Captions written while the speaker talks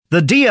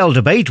The DL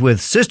Debate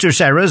with Sister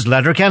Sarah's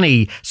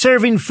Letterkenny,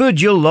 serving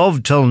food you'll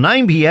love till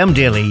 9 p.m.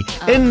 daily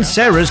in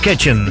Sarah's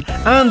Kitchen.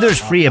 And there's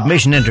free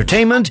admission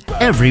entertainment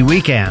every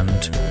weekend.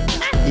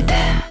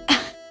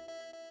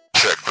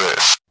 Check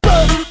this.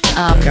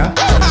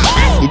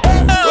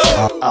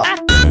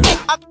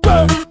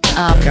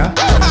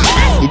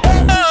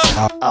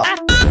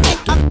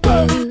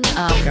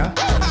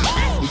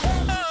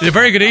 A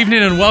very good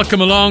evening and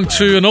welcome along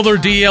to another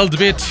DL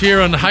Debate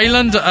here on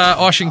Highland.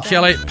 Oisín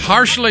Kelly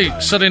partially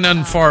sitting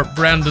in for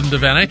Brendan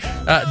Devaney.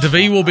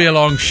 Davey will be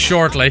along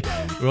shortly.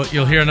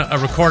 You'll hear a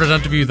recorded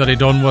interview that he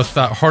done with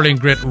hurling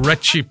great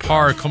Richie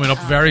Power coming up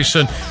very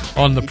soon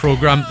on the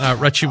programme.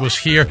 Richie was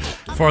here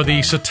for the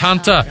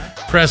Setanta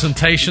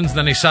presentations,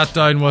 then he sat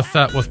down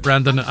with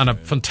Brendan, and a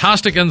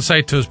fantastic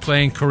insight to his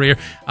playing career,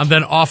 and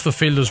then off the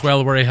field as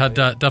well, where he had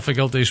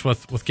difficulties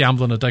with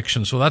gambling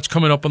addiction. So that's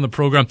coming up on the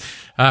programme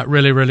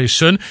really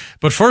soon.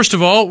 But first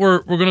of all,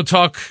 we're going to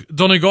talk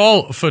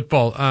Donegal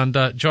football,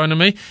 and joining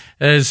me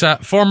is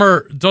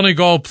former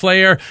Donegal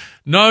player,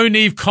 now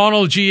Niamh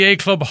Conaill GA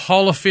Club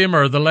Hall of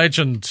Famer, the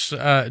legend,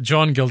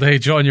 John Gildea.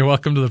 John, you're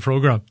welcome to the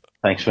programme.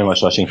 Thanks very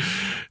much, Oisín.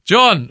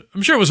 John,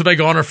 I'm sure it was a big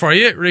honour for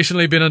you,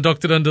 recently being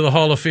inducted into the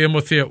Hall of Fame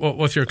with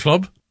your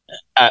club.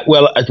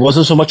 Well, it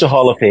wasn't so much a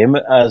Hall of Fame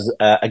as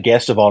a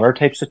guest of honour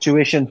type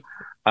situation.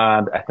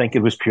 And I think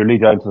it was purely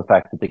down to the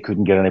fact that they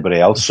couldn't get anybody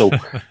else. So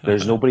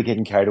there's nobody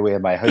getting carried away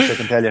in my house, I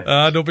can tell you.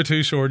 Don't be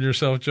too sure on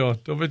yourself, John.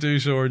 Don't be too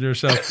sure on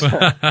yourself.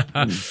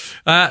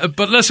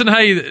 But listen,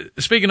 hey,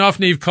 speaking of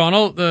Niamh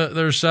Conaill,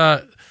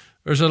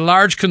 there's a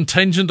large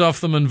contingent of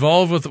them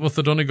involved with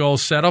the Donegal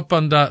setup,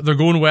 and they're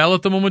going well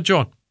at the moment,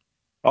 John.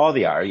 Oh,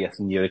 they are, yes,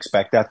 and you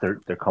expect that.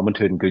 They're coming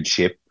to it in good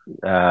shape.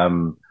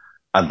 And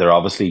they're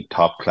obviously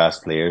top-class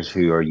players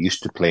who are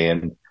used to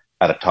playing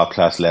at a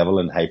top-class level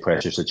in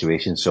high-pressure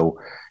situations. So,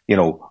 you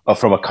know,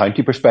 from a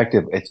county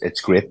perspective,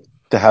 it's great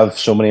to have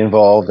so many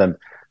involved, and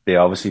they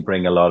obviously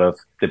bring a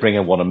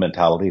one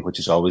mentality, which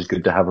is always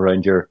good to have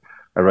around your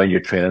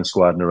training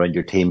squad and around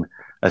your team.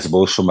 I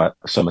suppose from a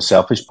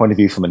selfish point of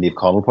view, from a Niamh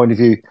Conaill point of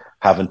view,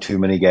 having too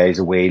many guys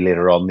away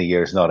later on in the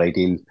year is not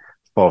ideal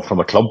from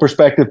a club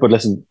perspective. But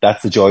listen,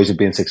 that's the joys of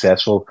being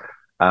successful.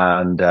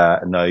 And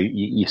now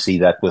you see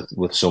that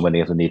with so many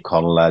of the Niamh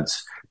Conaill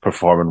lads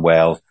performing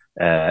well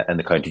in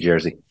the county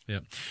jersey. Yeah.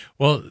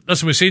 Well,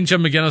 listen, we've seen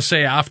Jim McGuinness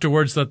say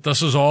afterwards that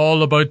this is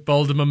all about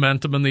building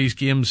momentum in these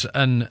games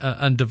in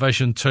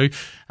Division 2,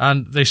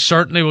 and they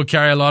certainly will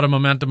carry a lot of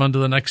momentum into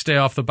the next day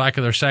off the back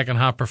of their second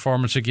half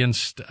performance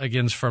against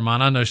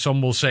Fermanagh. Now,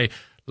 some will say,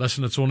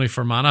 listen, it's only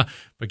Fermanagh,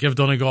 but give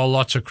Donegal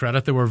lots of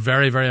credit. They were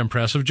very, very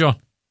impressive, John.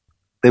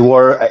 They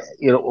were.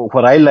 You know,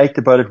 what I liked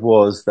about it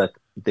was that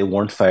they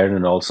weren't firing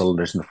on all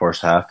cylinders in the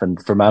first half,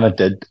 and Fermanagh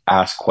did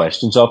ask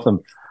questions of them,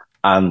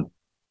 and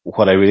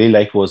what I really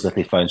liked was that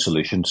they found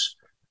solutions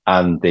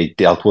and they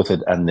dealt with it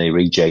and they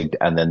rejigged,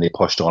 and then they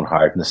pushed on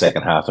hard in the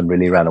second half and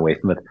really ran away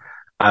from it.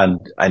 And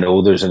I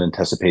know there's an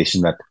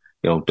anticipation that,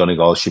 you know,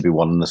 Donegal should be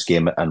winning this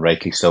game, and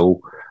rightly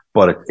so,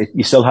 but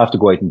you still have to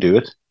go out and do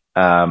it.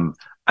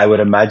 I would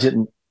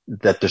imagine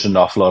that there's an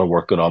awful lot of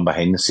work going on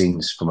behind the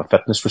scenes from a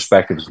fitness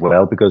perspective as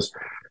well, because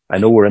I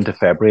know we're into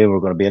February and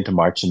we're going to be into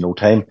March in no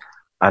time.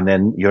 And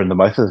then you're in the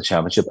mouth of the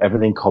championship.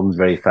 Everything comes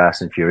very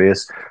fast and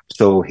furious.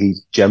 So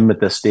Jim at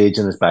this stage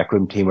and his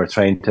backroom team are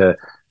trying to,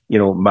 you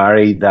know,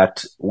 marry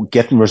that,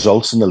 getting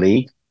results in the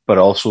league, but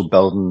also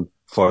building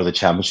for the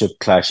championship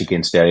clash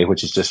against Derry,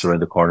 which is just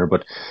around the corner.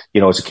 But,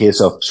 you know, it's a case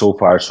of so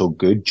far so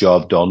good,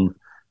 job done.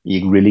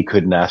 You really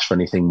couldn't ask for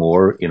anything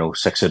more. You know,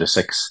 6 out of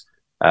 6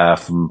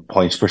 from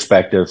points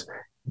perspective,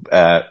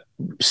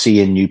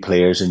 seeing new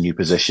players in new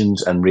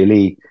positions, and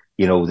really,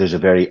 you know, there's a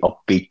very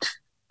upbeat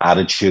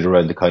attitude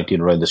around the county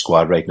and around the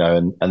squad right now,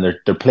 and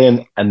they're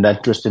playing an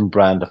interesting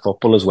brand of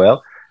football as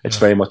well. It's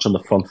very much on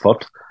the front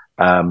foot.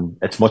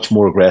 It's much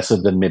more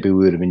aggressive than maybe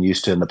we would have been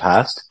used to in the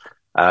past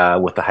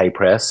with the high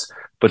press.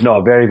 But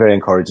no, very, very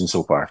encouraging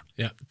so far.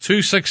 Yeah,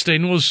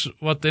 216 was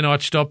what they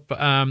notched up.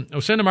 I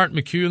was saying to Martin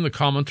McHugh in the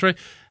commentary,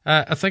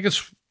 I think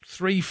it's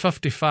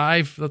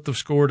 355 that they've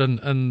scored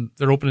in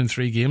their opening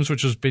 3 games,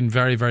 which has been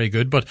very, very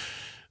good. But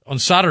on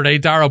Saturday,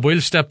 Dara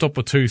Boyle stepped up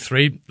with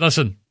 2-3.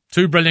 Listen,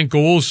 2 brilliant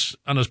goals,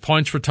 and his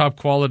points were top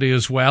quality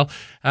as well.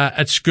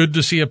 It's good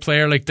to see a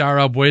player like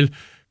Dara Boyle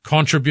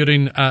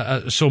contributing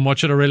so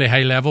much at a really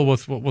high level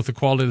with the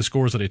quality of the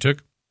scores that he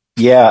took.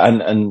 Yeah,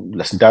 and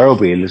listen, Dara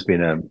Boyle has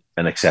been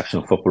an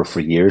exceptional footballer for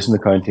years in the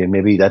county, and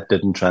maybe that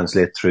didn't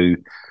translate through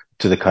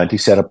to the county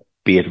setup,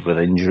 be it with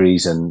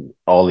injuries and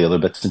all the other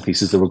bits and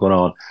pieces that were going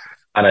on.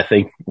 And I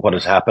think what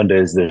has happened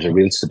is there's a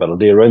real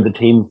stability around the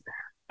team.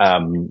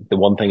 The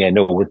one thing I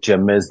know with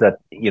Jim is that,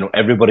 you know,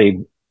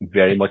 everybody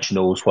very much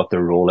knows what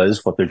their role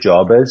is, what their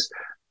job is.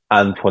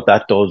 And what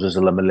that does is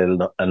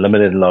eliminate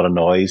a lot of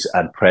noise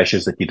and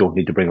pressures that you don't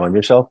need to bring on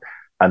yourself.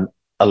 And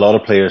a lot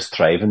of players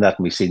thrive in that.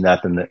 And we've seen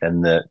that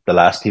in the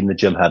last team that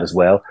Jim had as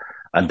well.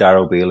 And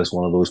Dara Boyle is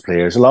one of those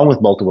players, along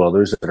with multiple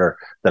others that are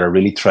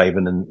really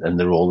thriving in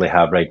the role they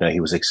have right now.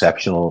 He was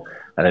exceptional.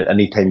 And at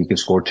any time you can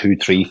score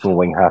 2-3 from a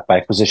wing half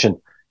back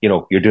position, you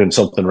know, you're doing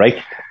something right.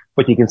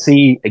 But you can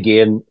see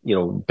again,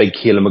 big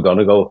Caelan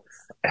McGonigal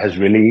has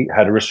really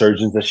had a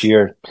resurgence this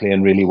year,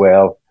 playing really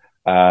well.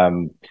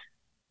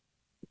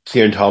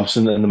 Kieran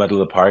Thompson in the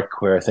middle of the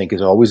park, where I think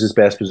is always his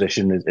best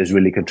position, is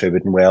really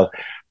contributing well.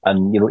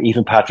 And,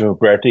 even Patrick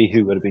McBrearty,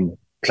 who would have been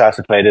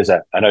classified as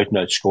an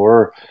out-and-out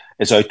scorer,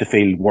 is out the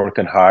field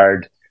working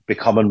hard,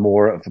 becoming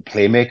more of a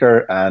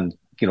playmaker and,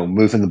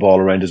 moving the ball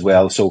around as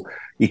well. So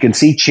you can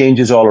see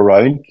changes all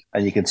around,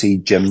 and you can see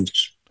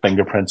Jim's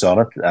fingerprints on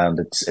it, and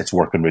it's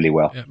working really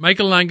well. Yeah,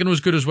 Michael Langan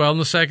was good as well in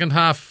the second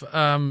half.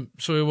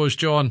 So it was,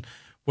 John,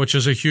 which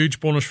is a huge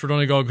bonus for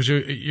Donegal, because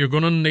you're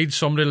going to need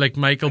somebody like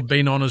Michael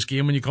being on his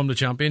game when you come to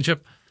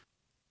Championship.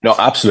 No,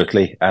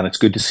 absolutely, and it's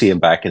good to see him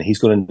back, and he's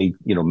going to need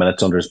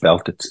minutes under his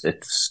belt.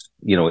 It's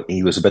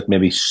he was a bit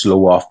maybe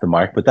slow off the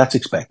mark, but that's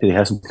expected. He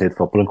hasn't played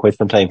football in quite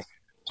some time,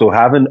 so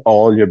having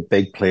all your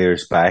big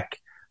players back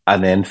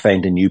and then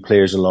finding new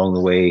players along the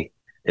way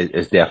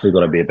is definitely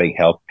going to be a big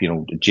help.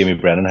 Jamie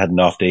Brennan had an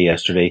off day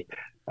yesterday,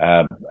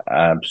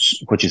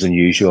 which is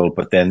unusual,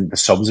 but then the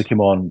subs that came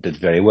on did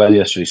very well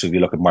yesterday. So if you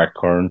look at Mark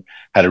Curran,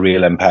 had a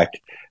real impact.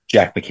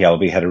 Jack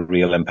McKelvey had a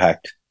real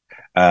impact.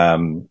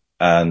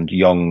 And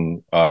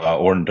young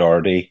Oran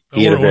Doherty,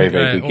 he had a very,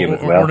 very good game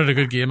as well. Oran had a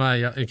good game.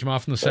 He came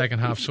off in the second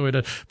half, so he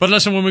did. But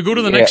listen, when we go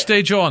to the next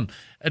stage on,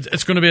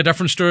 it's going to be a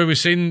different story. We've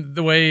seen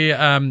the way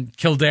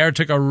Kildare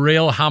took a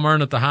real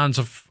hammering at the hands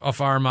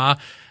of Armagh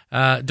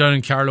down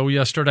in Carlow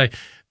yesterday.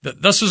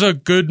 This is a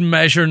good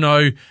measure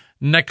now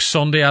next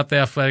Sunday at the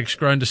Athletics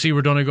ground to see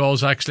where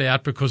Donegal's actually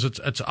at, because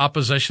it's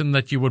opposition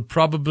that you would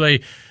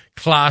probably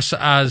class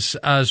as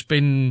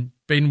being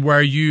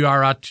where you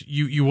are at,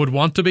 you would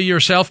want to be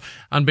yourself,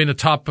 and being a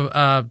top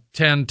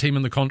 10 team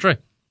in the country.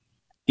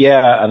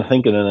 Yeah, and I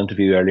think in an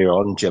interview earlier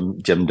on,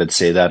 Jim did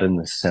say that, in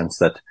the sense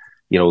that,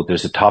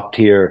 there's a top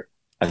tier,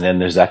 and then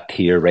there's that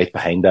tier right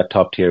behind that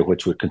top tier,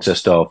 which would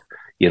consist of,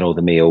 the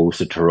Mayos,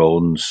 the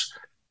Tyrones,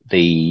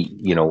 the,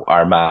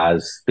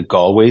 Armaghs, the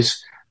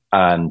Galways.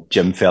 And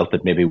Jim felt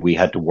that maybe we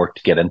had to work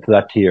to get into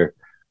that tier.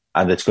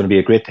 And it's going to be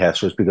a great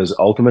test for us, because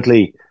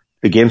ultimately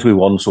the games we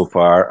won so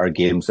far are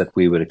games that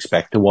we would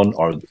expect to win,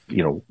 or,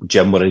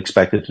 Jim would have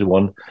expected to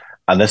win.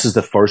 And this is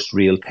the first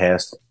real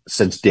test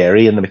since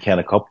Derry in the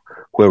McKenna Cup,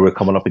 where we're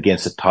coming up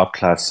against a top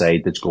class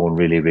side that's going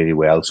really, really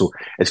well. So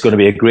it's going to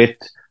be a great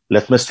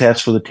litmus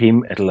test for the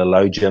team. It'll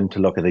allow Jim to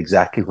look at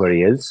exactly where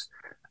he is.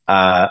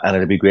 And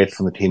it'll be great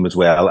for the team as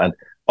well. And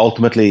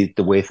ultimately,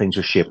 the way things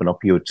are shaping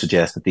up, you would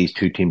suggest that these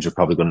two teams are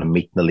probably going to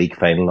meet in the league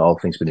final, all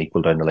things being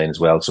equal down the line as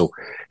well. So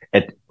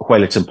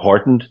while it's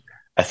important,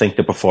 I think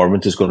the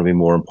performance is going to be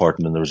more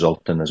important than the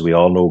result. And as we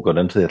all know, going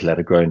into the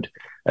athletic ground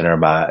in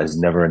Armagh is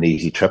never an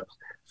easy trip.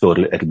 So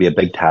it'll be a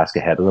big task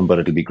ahead of them, but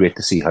it'll be great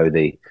to see how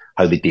they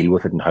deal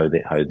with it, and how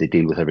they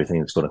deal with everything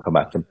that's going to come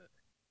at them.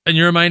 In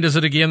your mind, is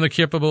it a game they're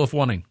capable of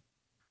winning?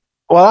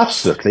 Well,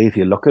 absolutely. If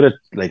you look at it,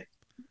 like,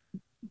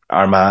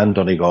 Armagh and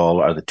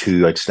Donegal are the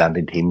two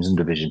outstanding teams in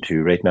Division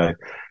 2 right now.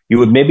 You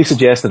would maybe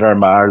suggest that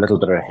Armagh are a little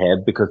bit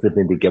ahead because they've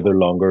been together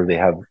longer. They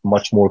have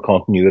much more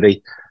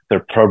continuity. They're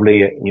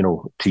probably,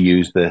 to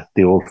use the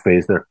old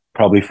phrase, they're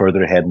probably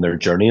further ahead in their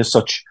journey as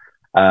such.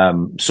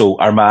 So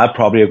Armagh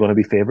probably are going to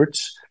be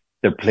favourites.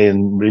 They're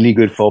playing really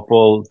good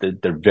football.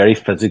 They're very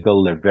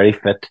physical. They're very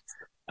fit.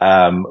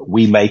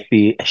 We might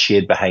be a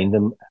shade behind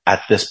them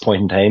at this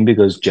point in time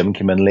because Jim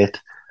came in late,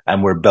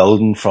 and we're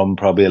building from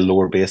probably a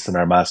lower base than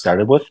Armagh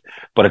started with.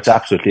 But it's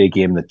absolutely a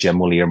game that Jim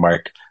will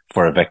earmark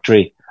for a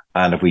victory.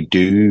 And if we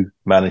do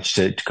manage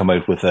to come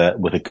out with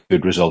a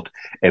good result,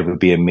 it would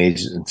be an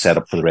amazing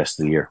setup for the rest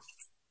of the year.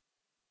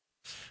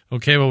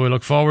 Okay, well, we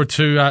look forward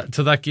to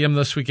that game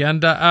this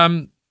weekend.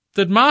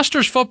 Did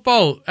Masters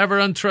football ever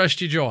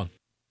interest you, John?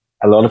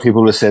 A lot of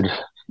people have said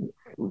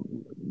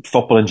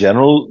football in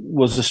general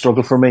was a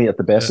struggle for me at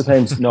the best of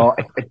times. No,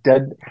 it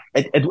did.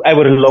 I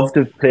would have loved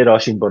to have played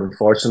Oisin, but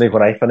unfortunately,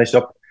 when I finished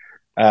up,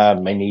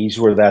 my knees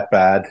were that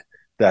bad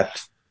that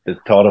the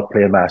thought of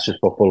playing Masters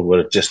football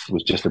was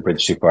just a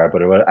bridge too far.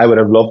 But I would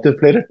have loved to have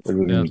played it. It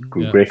would have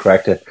been a great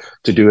crack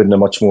to do it in a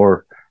much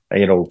more,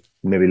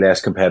 maybe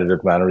less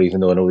competitive manner, even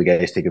though I know the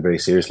guys take it very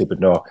seriously. But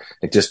no,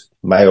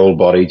 my old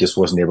body just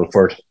wasn't able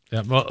for it.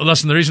 Yeah, well,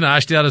 listen, the reason I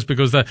asked you that is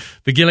because the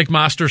Gaelic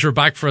Masters are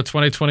back for a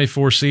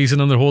 2024 season,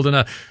 and they're holding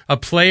a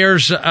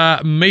players'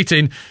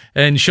 meeting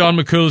in Sean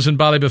McCool's in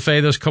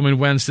Ballybuffet this coming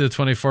Wednesday the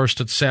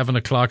 21st at 7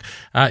 o'clock.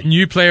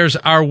 New players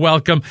are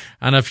welcome,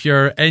 and if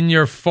you're in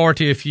your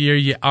 40th year,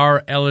 you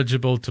are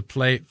eligible to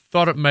play.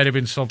 Thought it might have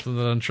been something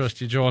that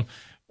interested you, John.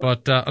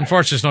 But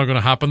unfortunately, it's not going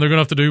to happen. They're going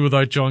to have to do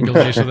without John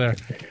Gildesa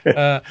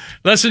there.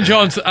 Listen,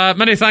 John,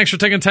 many thanks for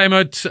taking time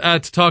out to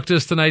talk to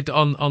us tonight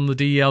on the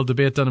DEL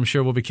debate, and I'm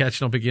sure we'll be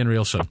catching up again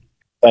real soon.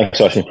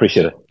 Thanks, Oisin.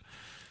 Appreciate it.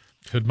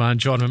 Good man,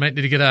 John. We might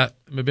need to get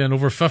maybe an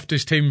over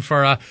 50s team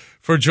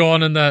for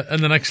John in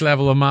the next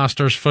level of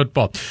Masters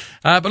football.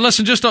 But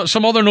listen, just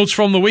some other notes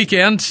from the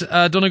weekend.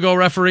 Donegal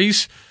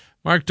referees,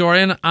 Mark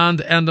Dorian and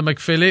Enda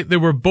McFeely, they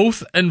were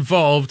both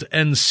involved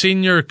in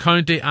senior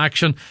county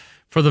action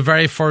for the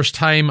very first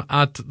time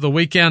at the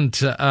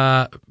weekend.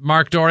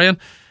 Mark Dorian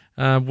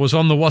was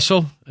on the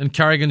whistle in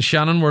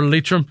Carrigan-Shannon, where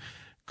Leitrim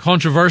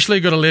controversially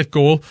got a late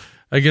goal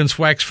against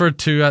Wexford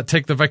to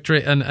take the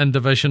victory in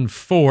Division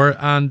 4.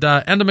 And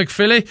Enda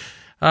McFeely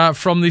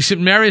from the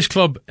St Mary's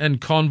Club in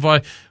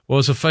Convoy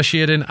was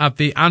officiating at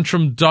the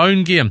Antrim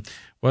Down game,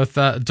 with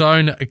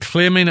Down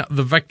claiming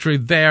the victory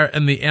there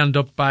in the end,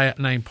 up by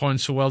 9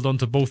 points. So well done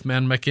to both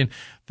men making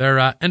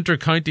their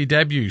inter-county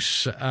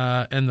debuts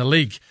in the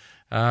league,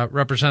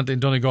 representing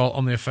Donegal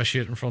on the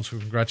officiating front. So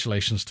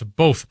congratulations to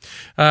both.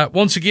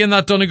 Once again,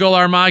 that Donegal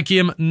Armagh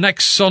game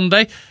next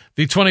Sunday,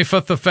 the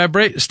 25th of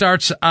February,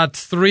 starts at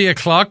 3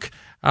 o'clock,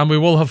 and we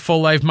will have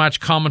full live match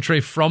commentary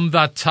from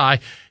that tie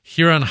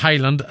here in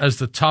Highland as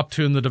the top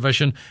two in the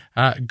division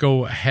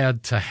go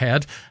head to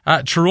head.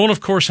 Tyrone,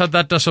 of course, had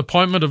that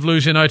disappointment of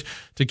losing out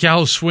to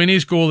Cathal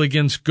Sweeney's goal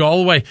against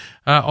Galway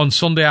on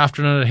Sunday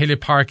afternoon at Healy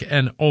Park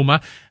in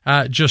Omagh.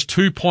 Just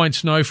 2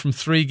 points now from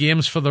 3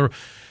 games for the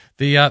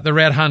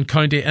Red Hand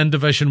County in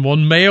Division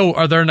 1. Mayo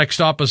are their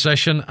next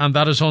opposition, and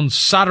that is on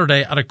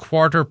Saturday at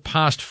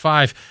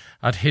 5:15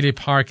 at Healy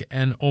Park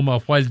in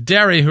Omagh. While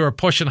Derry, who are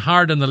pushing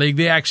hard in the league,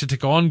 they actually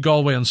take on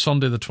Galway on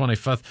Sunday the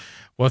 25th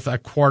with a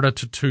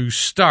 1:45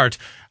 start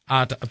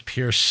at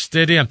Pearse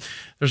Stadium.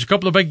 There's a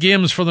couple of big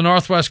games for the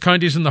Northwest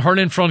Counties in the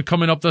hurling front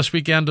coming up this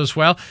weekend as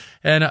well.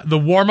 In the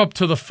warm-up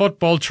to the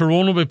football,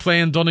 Tyrone will be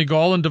playing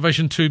Donegal in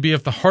Division 2B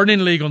of the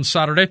Hurling League on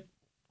Saturday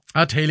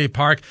at Healy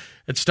Park.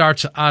 It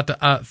starts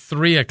at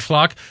 3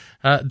 o'clock.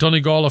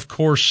 Donegal, of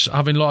course,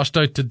 having lost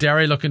out to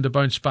Derry, looking to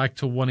bounce back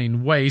to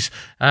winning ways.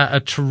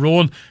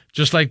 Tyrone,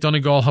 just like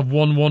Donegal, have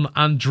won 1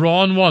 and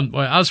drawn 1.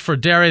 Well, as for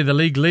Derry, the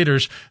league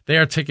leaders, they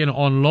are taking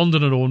on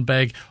London at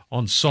Owenbeg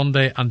on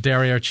Sunday, and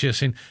Derry are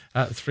chasing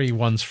 3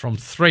 wins from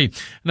 3.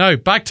 Now,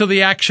 back to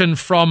the action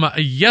from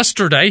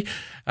yesterday.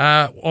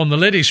 On the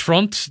ladies'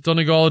 front,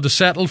 Donegal had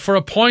settled for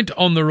a point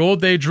on the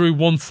road. They drew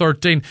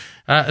 113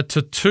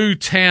 to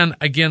 210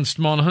 against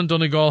Monaghan.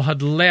 Donegal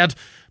had led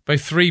by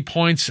 3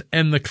 points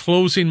in the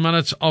closing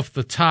minutes of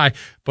the tie,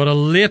 but a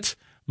late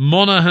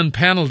Monaghan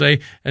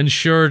penalty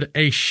ensured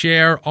a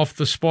share of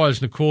the spoils.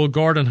 Nicole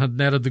Gordon had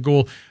netted the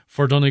goal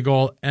for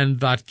Donegal in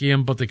that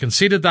game, but they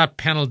conceded that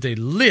penalty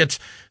late.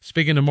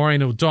 Speaking to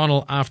Maureen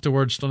O'Donnell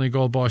afterwards,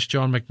 Donegal boss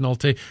John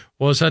McNulty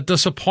was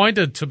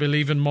disappointed to be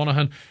leaving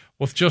Monaghan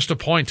with just a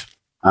point.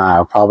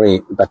 Probably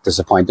a bit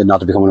disappointed not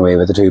to be coming away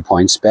with the 2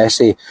 points,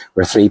 especially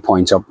we're 3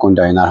 points up going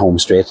down that home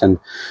straight, and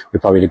we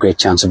probably had a great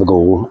chance of a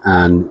goal.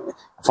 And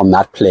from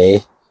that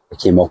play, it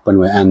came up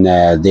and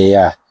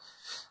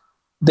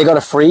they got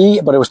a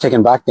free, but it was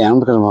taken back down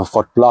because of a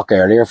foot block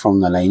earlier from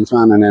the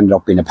linesman, and ended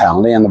up being a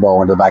penalty, and the ball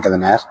went to the back of the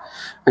net.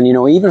 And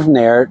even from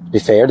there, to be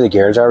fair to the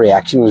Girls, our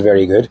reaction was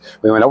very good.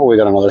 We went up and we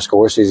got another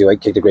score. Susie White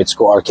kicked a great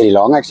score, or Kitty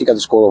Long actually got the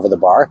score over the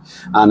bar.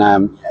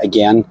 And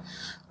again,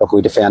 look,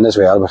 we defend as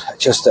well, but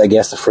just, I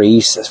guess, the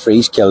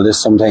freeze killed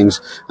us sometimes,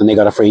 and they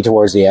got a free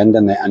towards the end,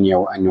 and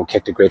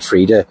kicked a great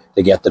free to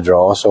get the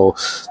draw. So,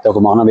 look,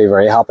 I'm on to be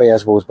very happy, I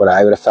suppose, but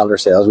I would have felt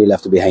ourselves we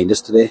left it behind us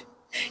today.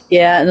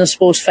 Yeah, and I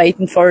suppose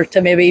fighting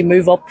to maybe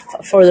move up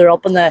further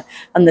up on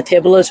the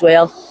table as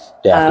well.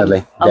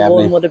 Definitely.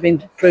 One would have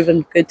been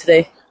proven good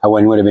today. A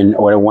win would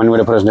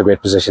have put us in a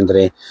great position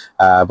today.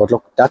 But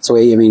look, that's the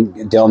way,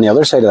 on the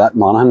other side of that,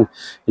 Monaghan,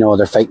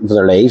 they're fighting for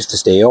their lives to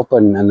stay up,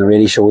 and they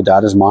really showed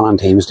that, as Monaghan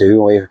teams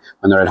do. When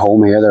they're at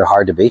home here, they're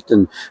hard to beat,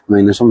 and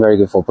there's some very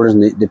good footballers,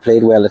 and they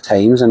played well at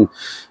times, and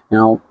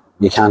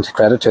you can't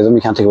credit to them,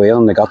 you can't take away from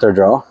them, they got their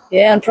draw.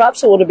 Yeah, and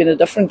perhaps it would have been a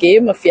different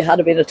game if you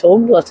had been at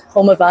home, but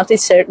home advantage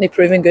certainly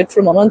proving good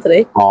for Monaghan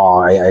today. Oh,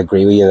 I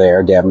agree with you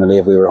there, definitely.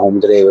 If we were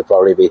home today, we'd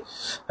probably be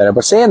better.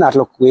 But saying that,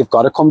 look, we've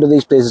got to come to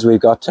these places,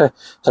 we've got to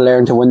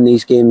learn to win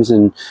these games,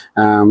 and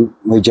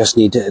we just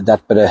need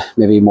that bit of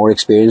maybe more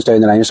experience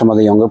down the line, some of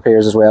the younger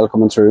players as well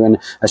coming through, and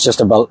it's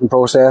just a building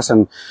process,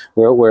 and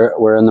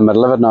we're in the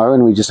middle of it now,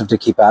 and we just have to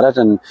keep at it,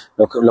 and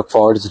look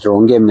forward to the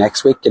Tyrone game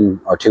next week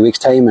or 2 weeks'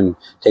 time, and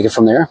take it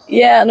from there.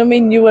 Yeah,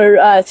 and you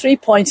were 3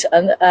 points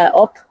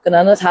up going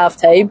in at half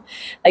time.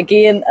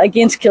 Again,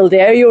 against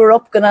Kildare, you were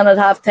up going in at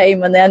half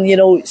time, and then,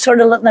 sort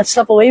of letting it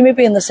slip away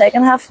maybe in the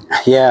second half.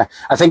 Yeah,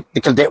 I think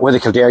the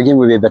Kildare game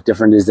would be a bit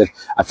different, is that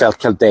I felt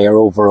Kildare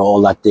overall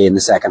that day in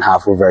the second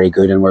half were very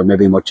good, and were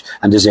maybe much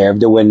and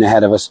deserved to win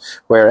ahead of us,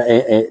 where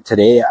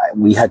today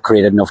we had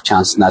created enough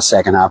chance in that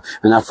second half,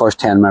 and that first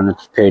 10-minute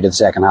period of the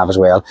second half as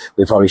well.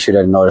 We probably should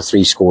have another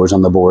 3 scores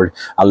on the board,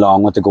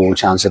 along with the goal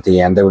chance at the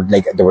end. There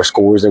were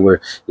scores that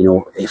were,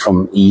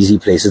 from easy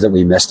places that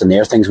we missed, and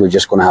there are things we're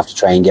just going to have to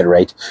try and get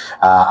right,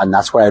 and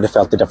that's where I would have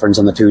felt the difference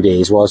in the 2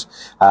 days was.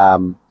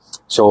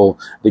 So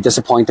be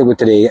disappointed with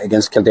today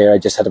against Kildare. I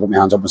just had to put my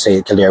hands up and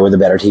say Kildare were the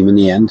better team in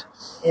the end.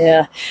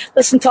 Yeah.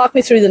 Listen, talk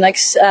me through the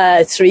next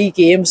 3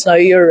 games now.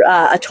 You're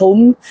at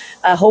home,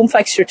 a home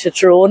fixture to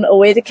Tyrone,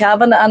 away to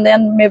Cavan, and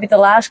then maybe the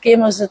last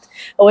game is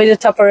away to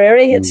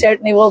Tipperary. It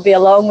certainly will be a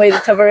long way to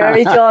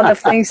Tipperary, John, if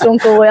things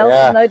don't go well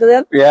from now to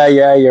then. Yeah,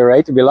 you're right.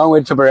 It'll be a long way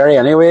to Tipperary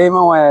anyway,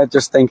 Mo. I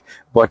just think,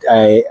 but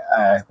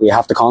we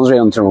have to concentrate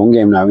on the Tyrone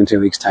game now in 2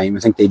 weeks' time. I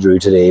think they drew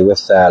today with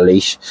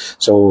Laois,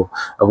 so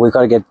we've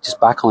got to get just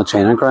back on the train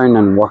training ground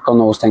and work on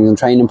those things and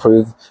try and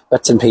improve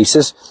bits and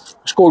pieces.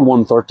 We scored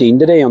 113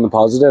 today on the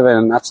positive,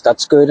 and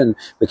that's good, and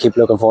we keep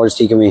looking forward to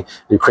see can we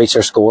increase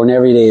our scoring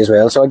every day as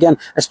well. So again,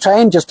 it's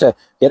trying just to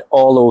get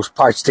all those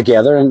parts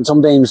together, and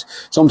sometimes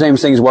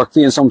things work for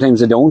you and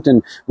sometimes they don't,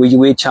 and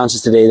we had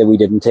chances today that we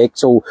didn't take.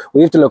 So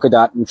we have to look at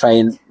that and try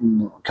and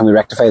can we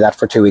rectify that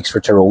for 2 weeks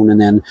for Tyrone,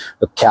 and then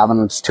with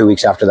Cavan, it's 2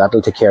 weeks after that,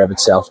 it'll take care of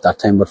itself that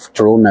time, but for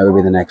Tyrone now will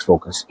be the next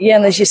focus. Yeah,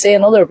 and as you say,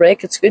 another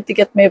break. It's good to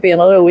get maybe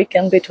another week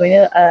in between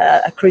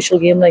a crucial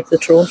game like the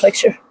Tyrone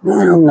fixture.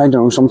 I don't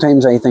know.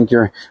 Sometimes I think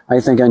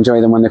I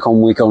enjoy them when they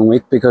come week on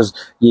week, because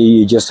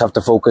you just have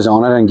to focus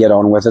on it and get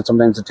on with it.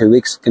 Sometimes the 2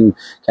 weeks can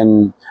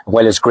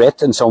while it's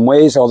great in some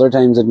ways, other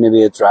times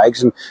it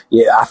drags, and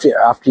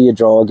after you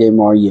draw a game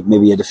or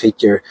maybe you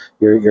defeat,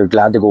 you're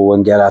glad to go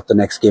and get at the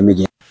next game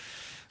again.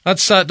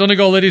 That's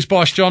Donegal ladies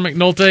boss John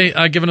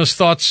McNulty giving us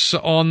thoughts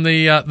on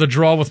the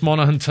draw with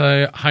Monaghan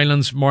to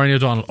Highlands. Maureen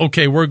O'Donnell.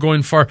 Okay, we're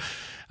going for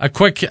a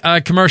quick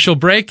commercial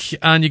break,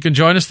 and you can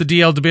join us. The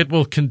DL debate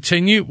will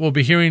continue. We'll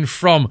be hearing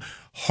from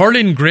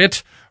hurling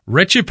great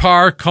Richie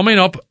Power coming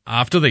up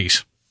after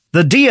these.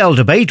 The DL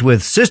debate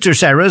with Sister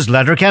Sarah's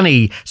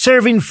Letterkenny,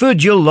 serving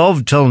food you'll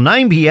love till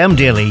 9 p.m.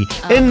 daily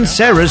in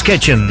Sarah's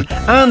Kitchen,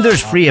 and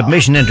there's free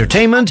admission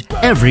entertainment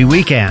every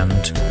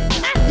weekend.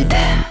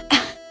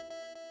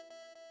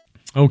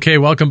 Okay,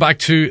 welcome back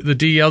to the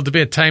DL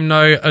debate. Time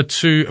now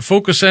to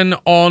focus in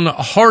on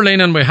hurling,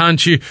 and we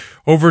hand you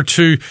over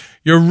to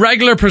your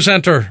regular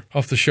presenter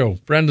of the show,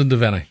 Brendan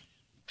Devaney.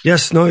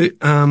 Yes, now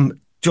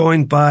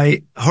joined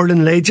by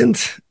hurling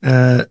legend,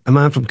 a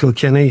man from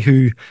Kilkenny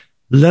who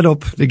lit up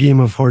the game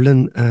of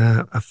hurling,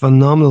 a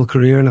phenomenal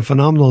career and a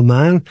phenomenal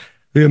man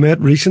who I met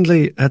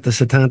recently at the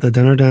Setanta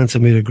dinner dance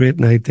and made a great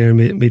night there,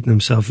 meeting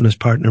himself and his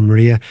partner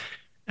Maria.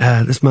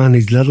 This man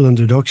needs little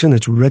introduction.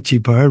 It's Richie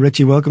Power.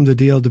 Richie, welcome to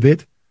DL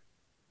Debate.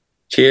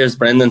 Cheers,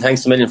 Brendan.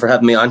 Thanks a million for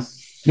having me on.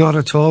 Not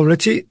at all,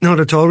 Richie. Not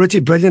at all, Richie.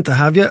 Brilliant to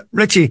have you.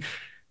 Richie,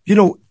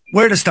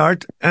 where to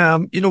start?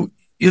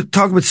 You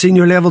talk about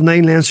senior level,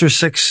 9 Leinster,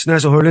 6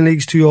 National Hurling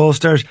Leagues, 2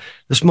 All-Stars,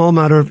 the small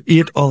matter of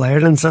 8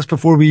 All-Irelands. That's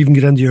before we even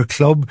get into your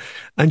club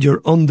and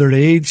your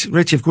underage.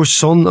 Richie, of course,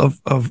 son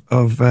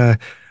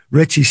of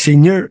Richie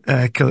Senior,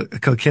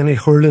 Kilkenny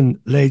hurling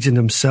legend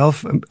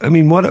himself. I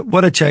mean,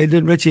 what a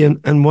childhood, Richie,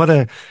 and what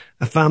a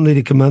family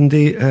to come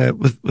into,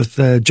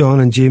 with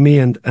John and Jamie,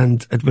 and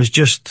it was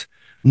just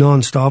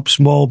non-stop,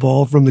 small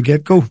ball from the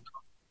get-go.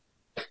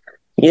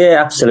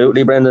 Yeah,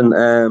 absolutely, Brendan.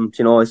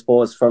 I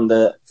suppose from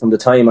the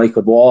time I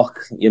could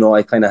walk,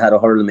 I kind of had a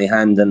hurl in my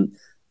hand and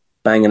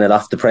banging it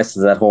off the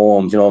presses at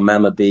home.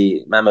 Mama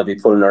be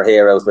pulling her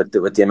hair out with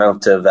the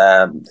amount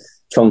of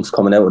chunks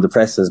coming out of the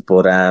presses.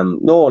 But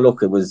no,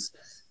 look, it was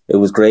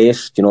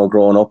great.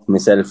 Growing up,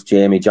 myself,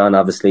 Jamie, John,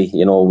 obviously,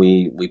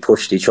 we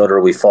pushed each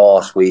other, we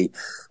fought,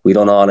 we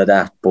done all of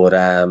that. But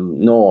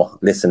no,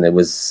 listen, it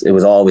was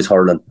always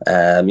hurling.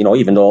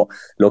 Even though,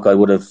 look, I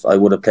would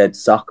have played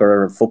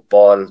soccer,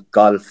 football,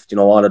 golf,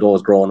 all of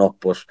those growing up,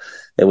 but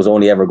it was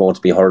only ever going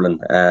to be hurling.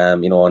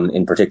 And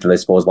in particular, I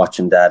suppose,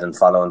 watching Dad and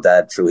following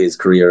Dad through his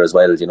career as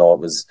well. There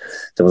was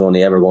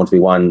only ever going to be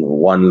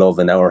one love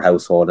in our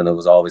household, and it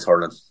was always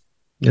hurling.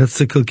 That's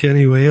the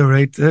Kilkenny way, all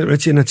right,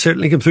 Richie, and it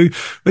certainly came through.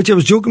 Richie, I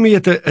was joking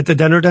with you at the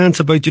dinner dance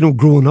about,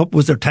 growing up.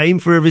 Was there time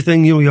for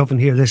everything? You often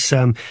hear this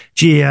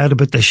GA ad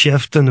about the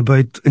shift and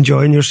about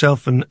enjoying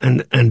yourself, and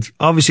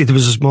obviously there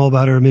was a small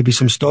matter of maybe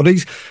some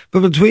studies,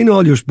 but between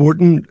all your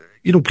sporting,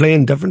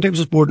 playing different types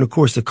of sport, and of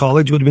course the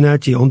college would have been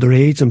at you,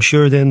 underage. I'm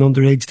sure then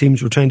underage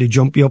teams were trying to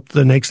jump you up to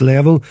the next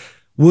level.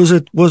 Was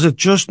it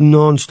just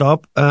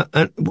non-stop?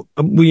 And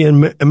were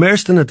you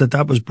immersed in it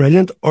that was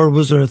brilliant, or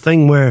was there a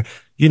thing where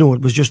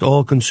it was just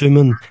all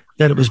consuming,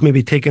 that it was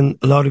maybe taking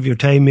a lot of your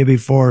time maybe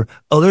for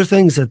other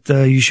things that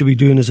you should be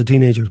doing as a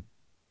teenager?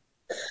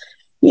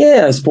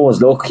 Yeah, I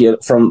suppose, look,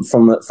 from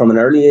an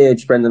early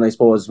age, Brendan, I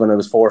suppose when I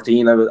was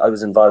 14, I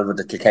was involved with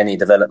the Kilkenny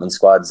development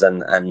squads,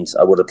 and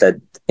I would have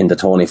played in the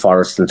Tony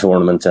Forrestal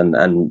tournament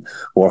and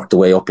worked the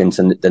way up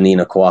into the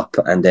Nina Co-op,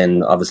 and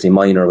then obviously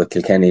minor with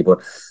Kilkenny.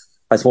 But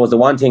I suppose the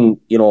one thing,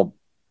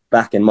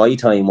 back in my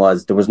time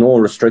was there was no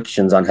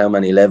restrictions on how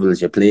many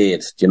levels you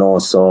played,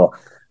 so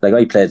like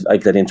I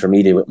played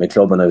intermediate with my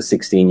club when I was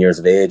 16 years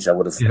of age.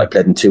 I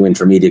played in 2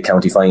 intermediate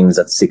county finals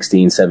at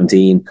 16,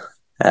 17.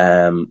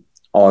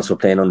 Also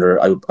playing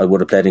I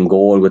would have played in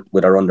goal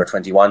with our under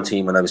 21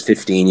 team when I was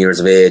 15 years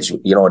of age.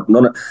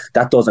 None of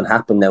that doesn't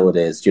happen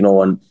nowadays,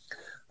 and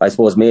I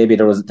suppose maybe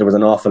there was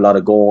an awful lot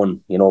of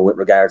going, with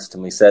regards to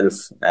myself.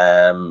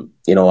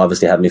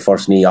 Obviously I had my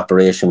first knee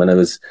operation when I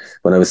was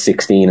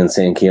 16 in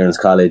St. Kieran's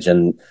College,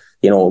 and,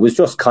 it was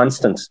just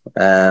constant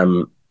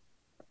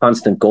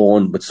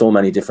going with so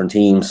many different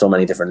teams, so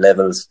many different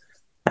levels.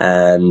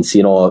 And,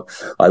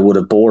 I would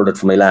have boarded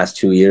for my last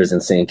 2 years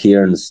in St.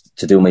 Kieran's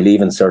to do my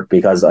leaving cert,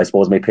 because I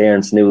suppose my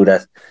parents knew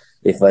that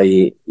if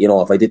I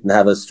didn't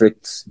have a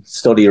strict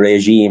study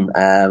regime,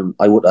 I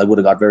would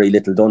have got very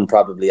little done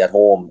probably at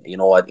home, in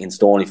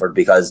Stonyford,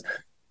 because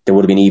there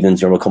would have been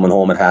evenings you were coming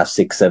home at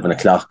 6:30, 7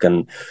 o'clock,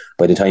 and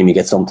by the time you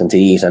get something to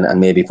eat and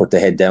maybe put the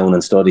head down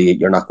and study,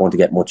 you're not going to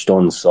get much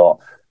done. So,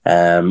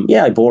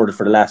 I boarded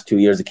for the last 2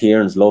 years at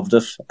Kieran's, loved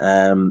it.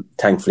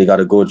 Thankfully got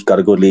a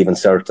good leaving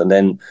cert, and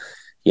then,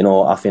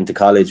 off into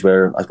college,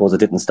 where I suppose it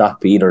didn't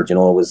stop either. It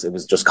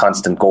was just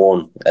constant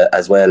going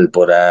as well.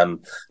 But,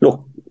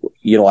 look,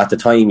 at the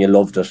time you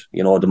loved it.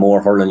 The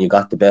more hurling you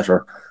got, the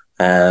better.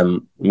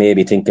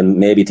 Maybe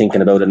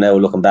thinking about it now,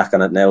 looking back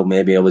on it now,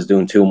 maybe I was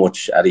doing too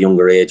much at a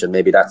younger age, and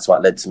maybe that's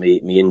what led to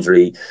me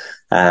injury,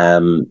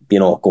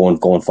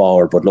 going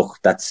forward. But look,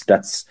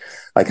 that's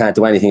I can't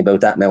do anything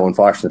about that now,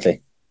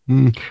 unfortunately.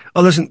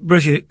 Oh, listen,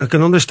 Richie, I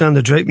can understand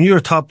the drive. When you're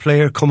a top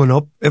player coming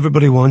up,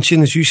 everybody wants you,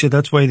 and as you said,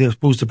 that's why they're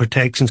supposed the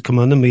protections come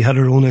on them. We had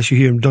our own issue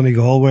here in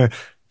Donegal where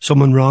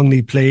someone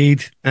wrongly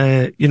played,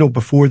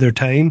 before their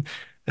time.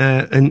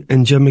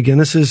 In Jim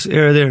McGuinness's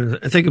era there,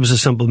 I think it was a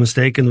simple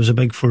mistake and there was a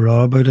big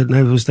furore about it. And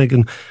I was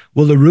thinking,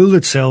 well, the rule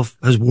itself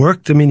has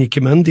worked. I mean, he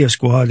came into a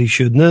squad, he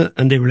shouldn't have,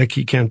 and they were like,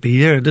 he can't be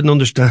there. I didn't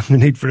understand the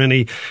need for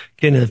any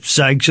kind of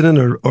sanctioning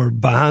or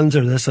bans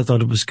or this. I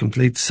thought it was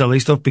complete silly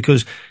stuff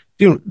because,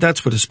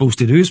 that's what it's supposed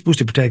to do. It's supposed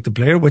to protect the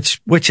player, which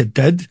it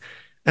did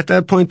at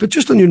that point. But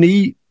just on your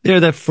knee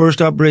there, that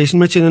first operation,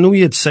 Richie, I know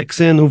you had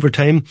 6 in over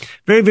time.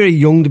 Very, very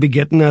young to be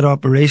getting that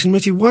operation.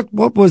 Richie, what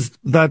was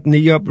that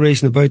knee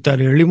operation about, that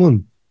early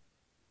one?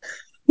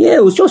 Yeah,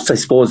 it was just, I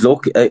suppose,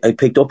 look, I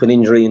picked up an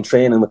injury in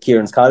training with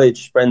Kieran's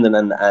College, Brendan,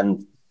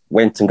 and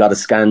went and got a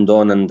scan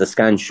done, and the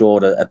scan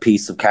showed a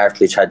piece of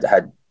cartilage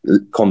had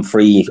come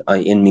free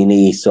in my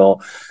knee.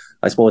 So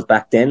I suppose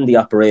back then the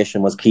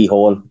operation was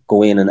keyhole,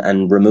 go in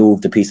and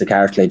remove the piece of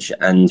cartilage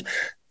and,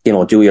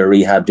 do your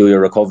rehab, do your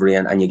recovery,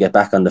 and you get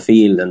back on the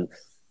field. And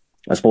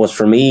I suppose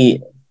for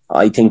me,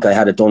 I think I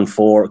had it done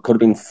could have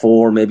been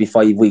 4, maybe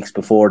 5 weeks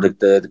before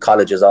the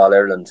Colleges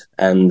All-Ireland.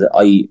 And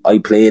I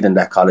played in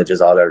that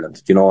Colleges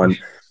All-Ireland, and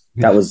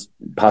that was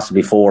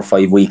possibly 4 or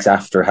 5 weeks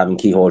after having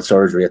keyhole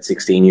surgery at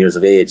 16 years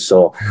of age.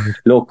 So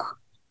look,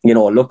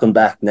 looking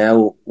back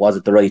now, was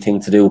it the right thing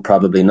to do?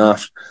 Probably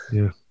not.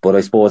 Yeah. But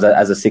I suppose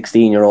as a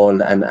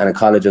 16-year-old and a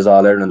Colleges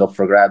All-Ireland up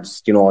for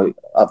grabs,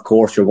 of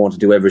course you're going to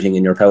do everything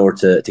in your power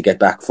to get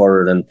back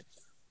for it. And,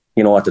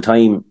 at the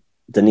time,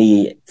 the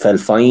knee felt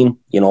fine.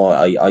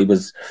 I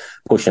was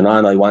pushing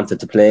on. I wanted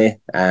to play.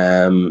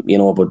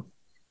 But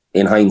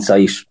in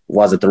hindsight,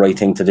 was it the right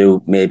thing to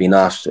do? Maybe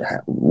not.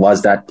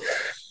 Was that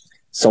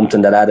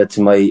something that added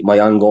to my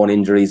ongoing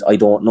injuries? I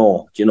don't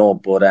know,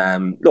 but,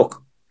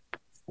 look,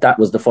 that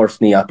was the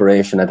first knee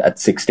operation at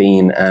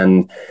 16.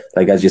 And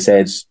like, as you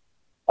said,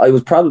 I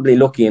was probably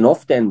lucky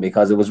enough then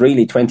because it was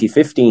really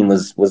 2015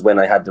 was when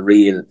I had the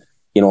real,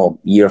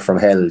 year from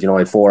hell. I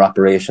had 4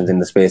 operations in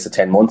the space of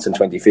 10 months in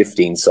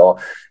 2015. So,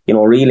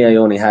 really I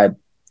only had,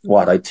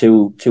 I had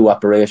two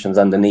operations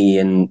on the knee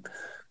in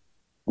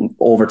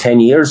over 10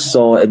 years.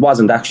 So it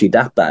wasn't actually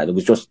that bad. It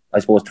was just, I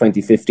suppose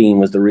 2015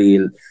 was the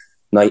real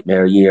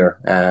nightmare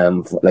year.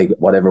 Like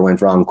whatever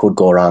went wrong could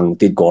go wrong,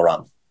 did go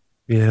wrong.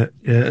 Yeah.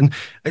 And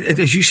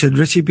as you said,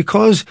 Richie,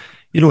 because,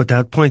 at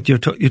that point, you're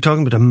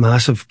talking about a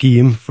massive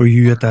game for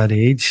you at that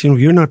age.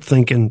 You're not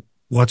thinking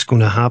what's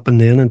going to happen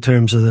then in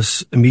terms of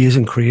this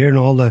amazing career and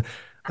all the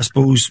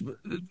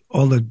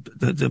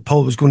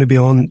pull was going to be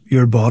on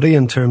your body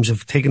in terms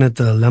of taking it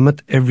to the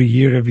limit every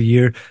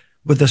year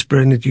with this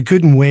brilliant. You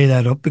couldn't weigh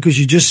that up because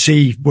you just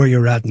see where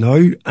you're at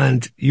now.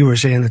 And you were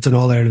saying it's an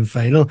All-Ireland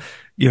final.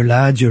 Your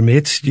lads, your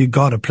mates, you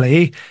got to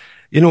play.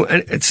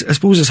 I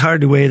suppose it's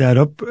hard to weigh that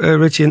up,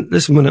 Richie. And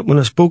listen, when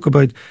I spoke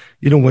about,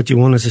 what you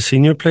want as a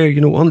senior player,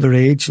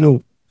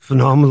 underage,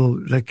 phenomenal,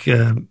 like,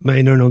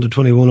 minor and under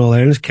 21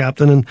 All-Irelands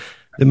captain and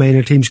the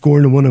minor team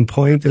scoring the winning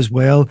point as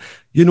well.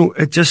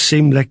 It just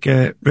seemed like,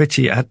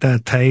 Richie at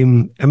that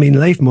time, I mean,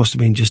 life must have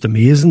been just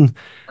amazing.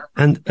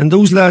 And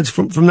those lads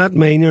from that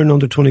minor and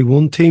under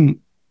 21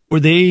 team,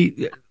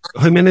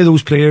 how many of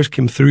those players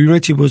came through,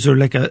 Richie? Was there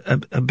like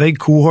a big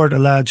cohort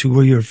of lads who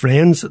were your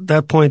friends at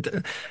that point,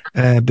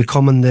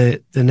 becoming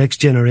the next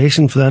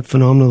generation for that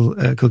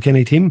phenomenal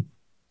Kilkenny team?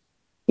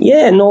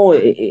 Yeah, no,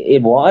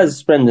 it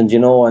was, Brendan,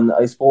 and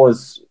I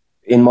suppose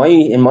in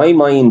my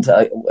mind,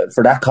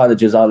 for that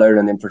Colleges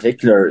All-Ireland in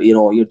particular, you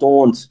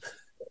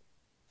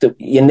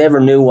never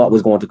knew what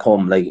was going to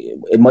come. Like,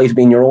 it might have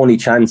been your only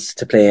chance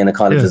to play in a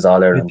Colleges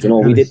All-Ireland.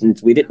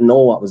 We didn't know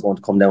what was going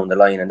to come down the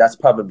line, and that's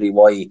probably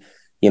why,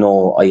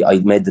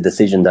 I made the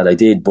decision that I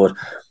did. But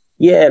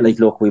yeah, like,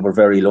 look, we were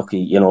very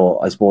lucky,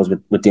 I suppose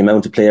with the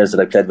amount of players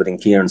that I played with in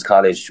Kieran's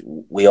College,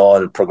 we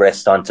all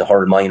progressed on to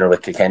hurl minor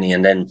with Kilkenny,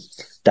 and then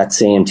that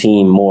same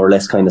team more or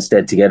less kind of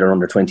stayed together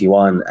under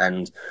 21,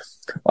 and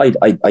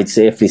I'd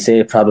safely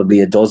say probably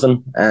a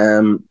dozen,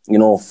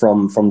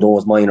 from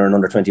those minor and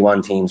under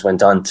 21 teams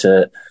went on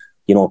to,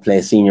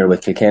 play senior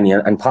with Kilkenny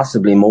and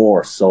possibly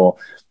more. So,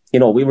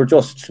 we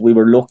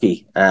were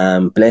lucky,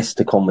 blessed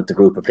to come with the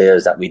group of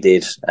players that we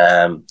did.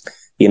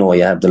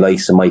 You have the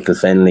likes of Michael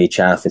Fennelly,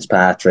 Chad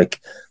Fitzpatrick,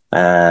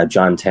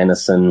 John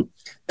Tennyson,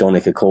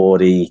 Donica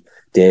Cody,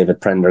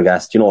 David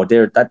Prendergast.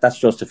 That's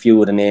just a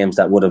few of the names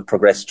that would have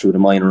progressed through the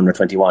minor under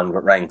 21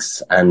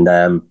 ranks. And,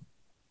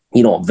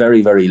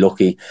 very, very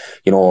lucky.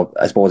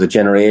 I suppose a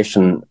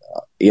generation,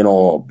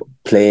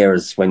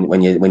 players,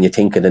 when you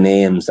think of the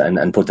names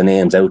and put the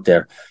names out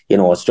there,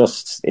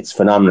 it's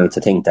phenomenal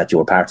to think that you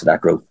were part of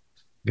that group.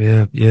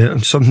 Yeah,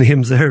 and some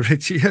names there,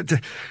 Richie.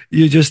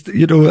 You just,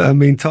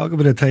 talk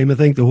about a time, I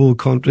think the whole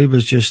country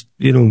was just,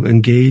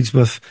 engaged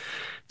with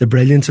the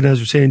brilliance. And as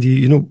we're saying,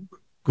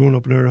 growing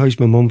up in our house,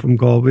 my mum from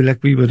Galway,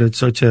 like we would have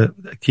such a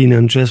keen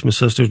interest. My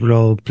sisters would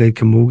all play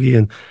camogie,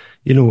 and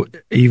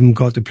even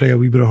got to play a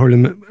wee bit of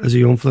hurling as a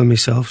young fella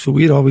myself. So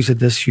we'd always had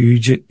this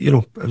huge,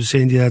 I was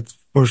saying to you that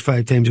first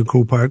 5 times in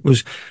Croke Park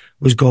was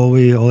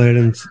Galway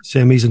All-Ireland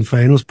semis and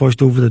finals,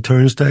 pushed over the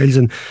turnstiles.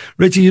 And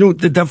Richie,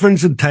 the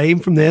difference in time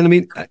from then, I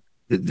mean,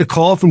 the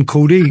call from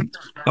Cody,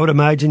 I would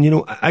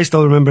imagine, I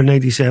still remember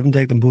 97,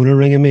 Declan Bonner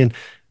ringing me, and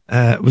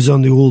it was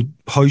on the old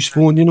house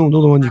phone,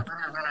 another one you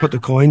put the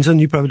coins in.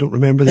 You probably don't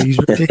remember these.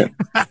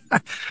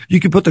 You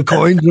could put the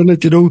coins in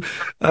it,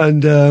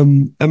 and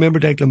I remember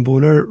Declan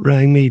Bonner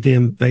rang me to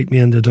invite me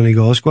into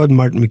Donegal squad, and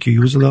Martin McHugh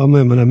was along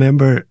with him, and I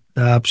remember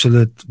the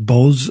absolute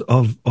buzz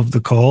of the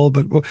call.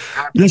 But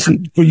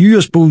listen, for you,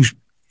 I suppose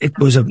it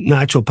was a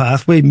natural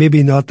pathway,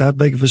 maybe not that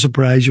big of a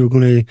surprise you were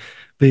going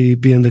to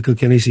be in the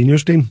Kilkenny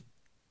seniors team.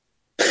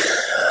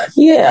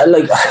 Yeah,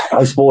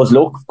 I suppose,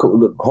 look,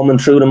 coming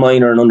through the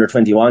minor and under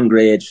 21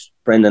 grade,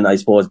 Brendan, I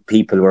suppose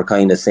people were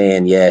kind of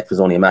saying, it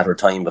was only a matter of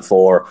time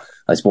before,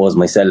 I suppose,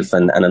 myself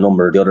and a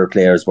number of the other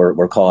players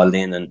were called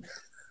in. And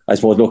I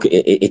suppose, look,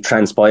 it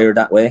transpired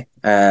that way.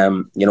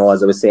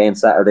 As I was saying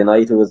Saturday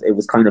night, it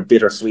was kind of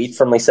bittersweet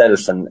for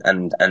myself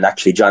and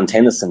actually John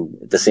Tennyson,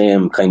 the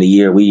same kind of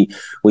year. We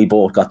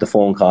both got the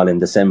phone call in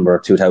December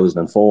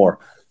 2004,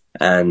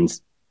 and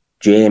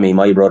Jamie,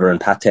 my brother, and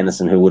Pat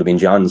Tennyson, who would have been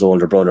John's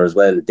older brother as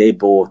well, they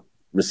both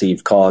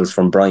received calls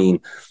from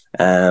Brian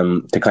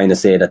to kind of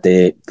say that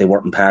they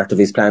weren't part of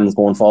his plans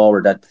going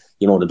forward, that,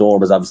 the door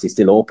was obviously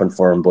still open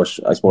for him, but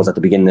I suppose at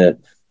the beginning of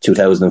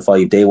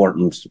 2005, they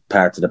weren't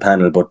part of the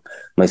panel, but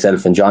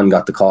myself and John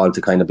got the call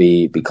to kind of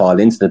be called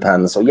into the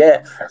panel. So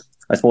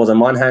I suppose on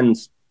one hand,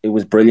 it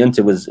was brilliant.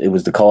 It was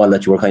the call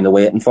that you were kind of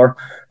waiting for.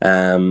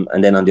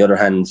 And then on the other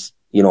hand,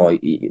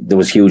 there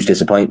was huge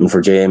disappointment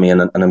for Jamie,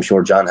 and I'm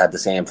sure John had the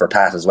same for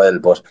Pat as well.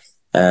 But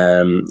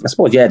I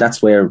suppose,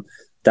 that's where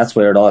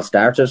it all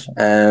started.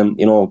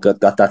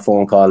 Got that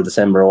phone call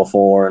December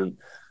 2004, and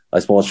I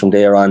suppose from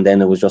there on,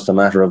 then it was just a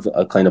matter of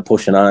kind of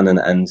pushing on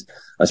and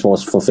I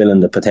suppose fulfilling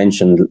the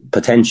potential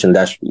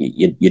that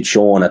you'd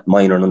shown at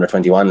minor and under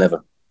 21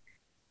 level.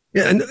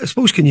 Yeah, and I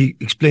suppose, can you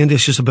explain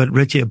this just a bit,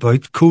 Richie,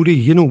 about Cody?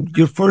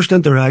 Your first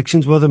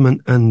interactions with him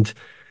and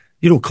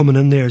coming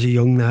in there as a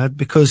young lad,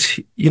 because,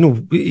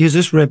 he has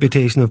this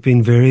reputation of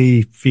being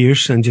very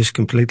fierce and just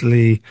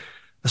completely,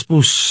 I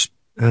suppose,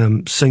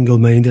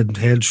 single-minded and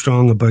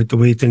headstrong about the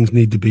way things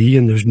need to be,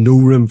 and there's no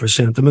room for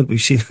sentiment.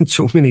 We've seen it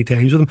so many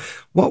times with him.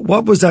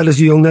 What was that as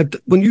a young lad?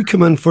 When you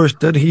came in first,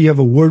 did he have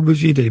a word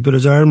with you? Did he put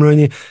his arm around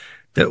you?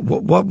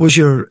 What was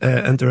your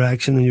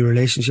interaction and your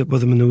relationship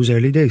with him in those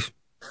early days?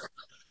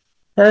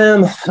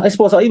 I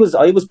suppose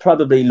I was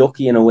probably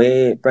lucky in a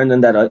way,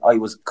 Brendan, that I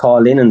was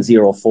called in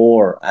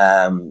 04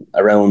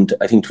 around,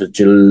 I think it was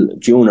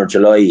June or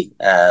July,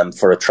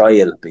 for a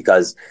trial,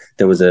 because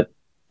there was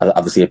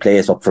obviously a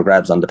place up for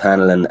grabs on the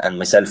panel, and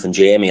myself and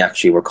Jamie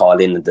actually were called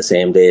in the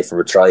same day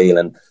for a trial.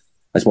 And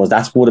I suppose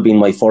that would have been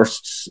my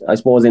first,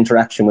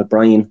 interaction with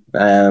Brian.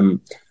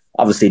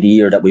 Obviously the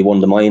year that we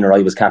won the minor,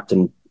 I was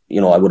captain.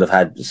 I would have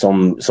had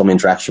some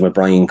interaction with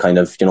Brian kind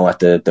of, at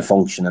the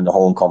function and the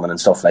homecoming and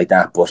stuff like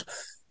that. But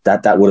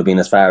that would have been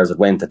as far as it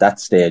went at that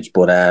stage.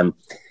 But,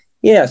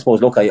 I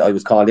suppose, look, I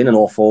was called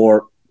in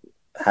 04,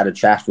 had a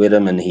chat with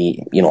him, and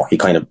he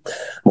kind of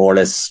more or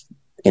less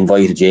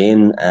invited you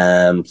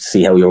in,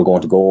 see how you were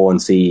going to go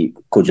and see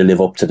could you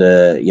live up to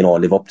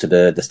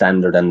the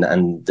standard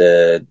and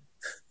the,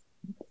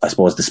 I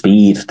suppose, the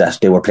speed that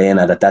they were playing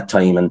at that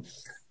time. And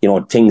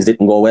things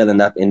didn't go well in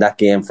that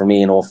game for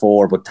me in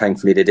 04, but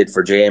thankfully they did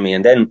for Jamie.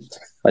 And then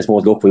I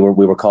suppose, look, we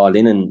were called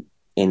in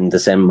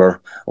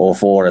December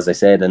 04, as I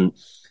said, and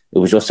it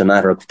was just a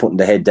matter of putting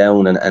the head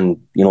down and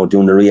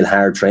doing the real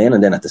hard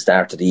training then at the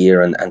start of the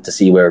year and to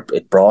see where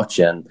it brought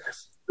you. And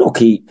look,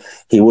 he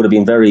would have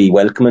been very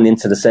welcoming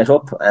into the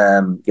setup.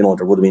 There would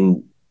have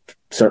been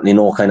certainly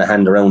no kind of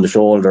hand around the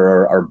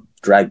shoulder or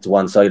dragged to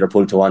one side or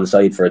pulled to one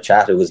side for a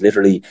chat. It was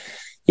literally,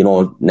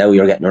 now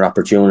you're getting your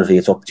opportunity.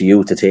 It's up to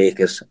you to take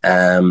it.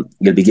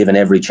 You'll be given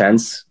every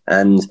chance.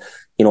 And,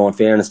 in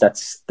fairness,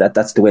 that's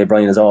the way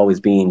Brian has always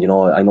been.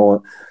 I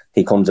know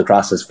he comes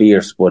across as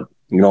fierce, but,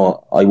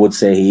 I would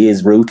say he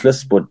is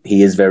ruthless, but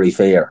he is very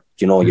fair.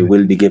 You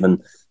will be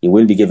given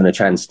a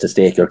chance to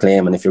stake your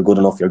claim. And if you're good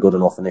enough, you're good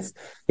enough. And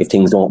if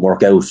things don't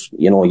work out,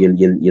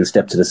 you'll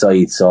step to the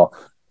side. So,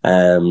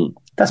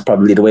 that's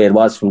probably the way it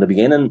was from the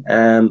beginning.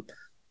 And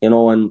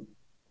I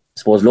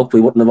suppose, look, we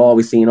wouldn't have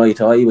always seen eye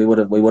to eye. We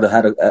would have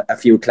had a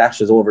few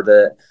clashes over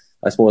the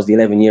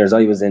 11 years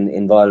I was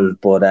involved.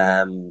 But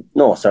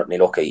no, certainly,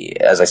 look,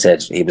 as I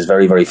said, he was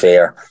very, very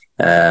fair.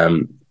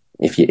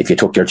 if you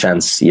took your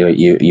chance,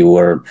 you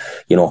were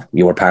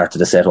part of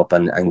the setup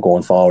and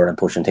going forward and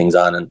pushing things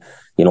on. And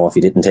if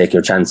you didn't take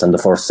your chance on the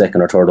first,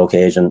 second, or third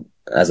occasion,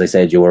 as I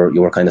said, you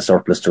were kind of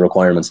surplus to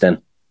requirements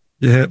then.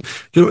 Yeah,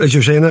 as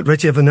you're saying that,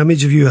 Richie, I have an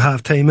image of you at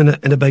half time in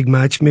a big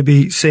match,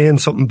 maybe saying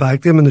something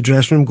back to him in the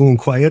dressing room, going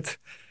quiet.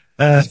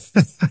 That's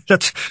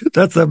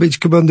the image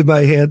come into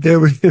my head there.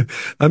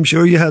 I'm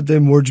sure you had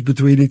them words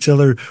between each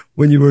other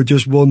when you were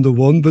just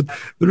 1-1. But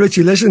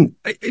Richie, listen,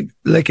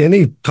 like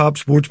any top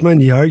sportsman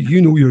you are,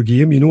 you know your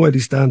game, you know how to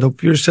stand up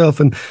for yourself.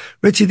 And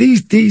Richie,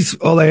 these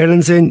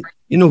All-Irelands in,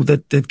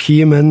 that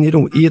came in, 8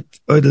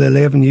 out of the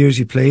 11 years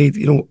you played,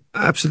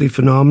 absolutely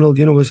phenomenal.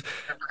 Was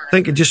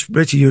thinking just,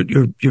 Richie,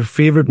 your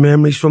favourite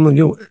memories from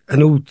them. I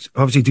know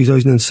obviously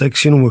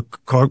 2006,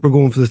 with Cork were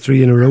going for the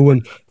 3 in a row,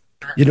 and,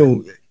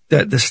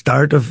 the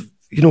start of,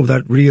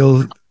 that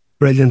real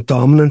brilliant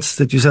dominance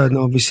that you had, and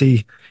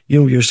obviously,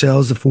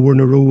 yourselves, the 4 in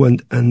a row,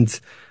 and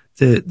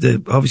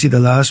the obviously the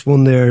last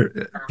one there,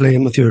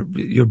 playing with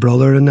your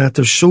brother and that.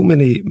 There's so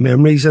many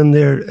memories in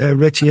there,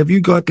 Richie. Have you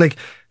got like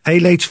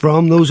highlights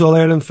from those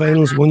All-Ireland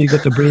finals when you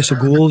got the brace of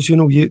goals?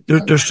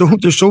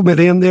 There's so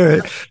many in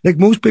there. Like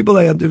most people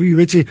I interview,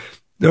 Richie,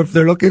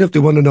 they're looking if they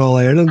won an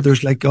All-Ireland,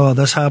 there's like, oh,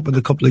 this happened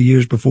a couple of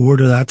years before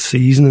to that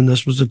season, and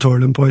this was the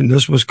turning point, and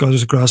this was got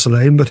us across the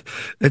line. But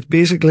it's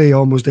basically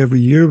almost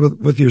every year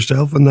with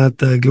yourself in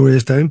that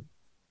glorious time.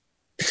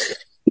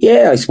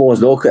 Yeah, I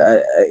suppose, look,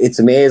 it's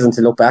amazing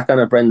to look back on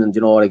it, Brendan.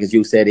 Like as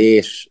you said,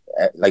 8,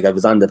 like I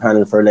was on the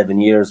panel for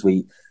 11 years.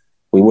 We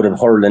would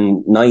have hurled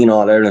in 9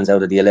 All-Irelands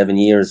out of the 11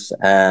 years,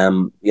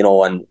 and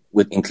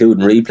with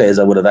including replays,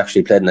 I would have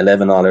actually played in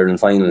 11 All-Ireland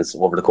finals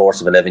over the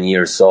course of 11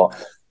 years. So,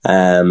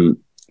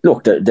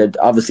 look,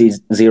 obviously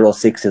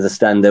 06 is a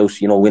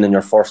standout. Winning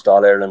your first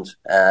All-Ireland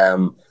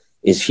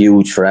is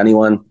huge for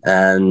anyone.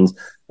 And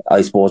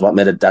I suppose what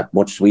made it that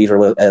much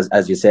sweeter,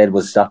 as you said,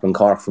 was stopping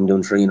Cork from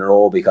doing 3 in a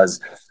row, because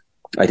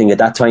I think at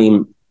that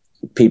time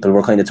people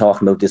were kind of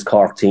talking about this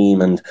Cork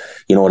team and,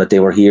 that they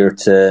were here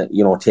to,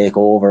 take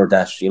over,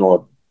 that,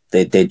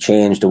 they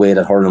changed the way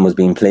that hurling was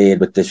being played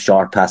with this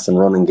short pass and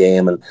running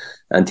game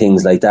and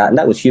things like that. And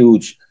that was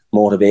huge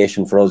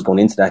motivation for us going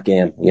into that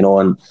game,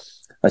 and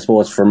I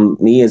suppose for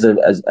me as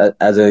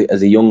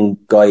a young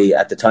guy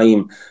at the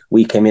time,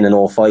 we came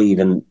in 05,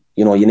 and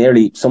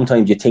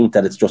sometimes you think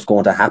that it's just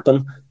going to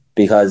happen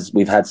because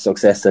we've had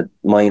success at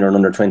minor and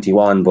under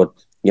 21, but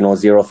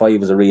 05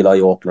 was a real eye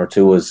opener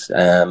to us.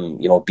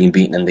 Being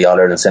beaten in the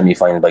All-Ireland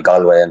semi-final by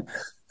Galway, and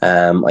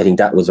I think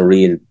that was a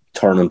real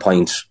turning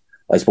point,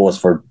 I suppose,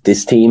 for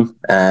this team.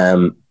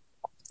 And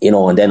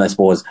then I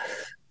suppose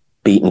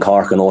beating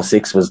Cork in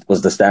 06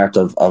 was the start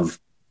of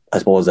I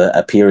suppose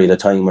a period of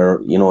time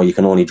where you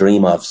can only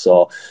dream of.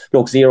 So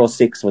look,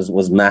 06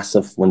 was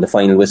massive when the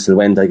final whistle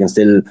went. I can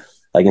still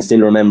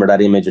remember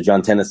that image of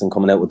John Tennyson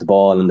coming out with the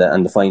ball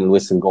and the final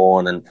whistle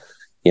going, and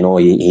he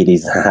had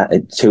his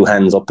 2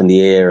 hands up in the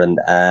air, and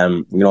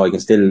I can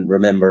still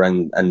remember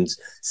and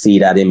see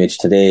that image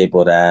today.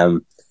 But I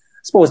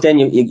suppose then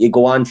you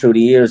go on through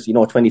the years.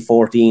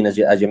 2014, as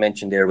you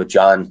mentioned there with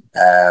John,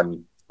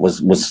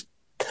 was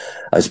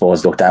I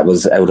suppose, look, that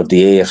was out of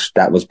the 8,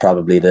 that was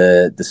probably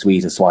the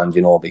sweetest one,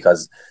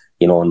 because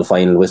when the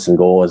final whistle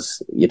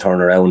goes, you turn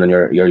around and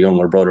your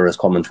younger brother is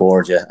coming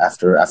towards you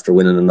after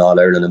winning an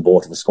All-Ireland, and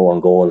both of us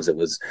scoring goals. It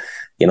was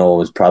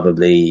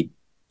probably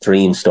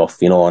dream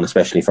stuff, and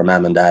especially for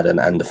Mum and Dad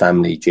and the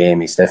family,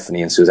 Jamie,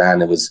 Stephanie and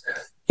Suzanne. It was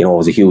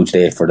a huge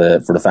day for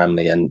the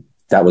family, and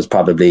that was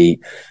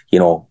probably,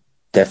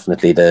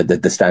 definitely the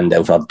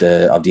standout of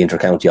the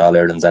inter-county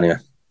All-Irelands anyway.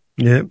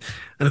 Yeah,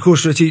 and of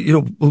course, Richie,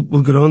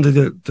 we'll get on to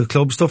the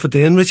club stuff at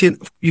the end. Richie,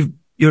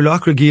 your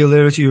Lochra Gael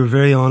there, Richie, you were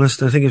very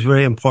honest. I think it's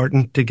very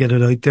important to get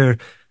it out there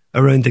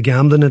around the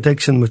gambling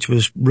addiction, which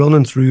was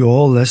running through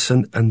all this,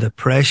 and the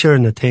pressure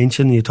and the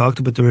tension. You talked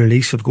about the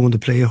release of going to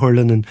play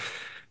hurling, and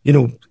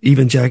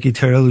even Jackie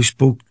Terrell, who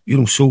spoke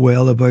so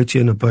well about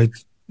you and about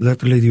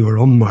literally you were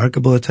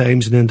unmarkable at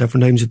times, and then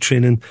different times of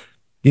training.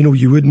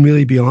 You wouldn't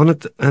really be on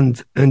it,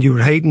 and you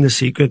were hiding the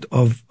secret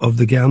of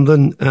the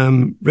gambling,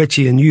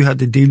 Richie, and you had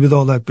to deal with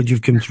all that, but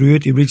you've come through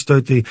it. You reached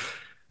out to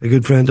a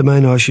good friend of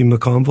mine, Oisin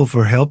McConville,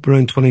 for help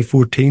around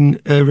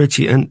 2014,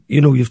 Richie, and,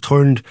 you've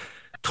turned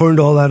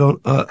all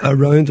that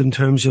around in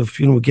terms of,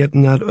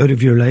 getting that out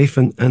of your life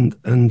and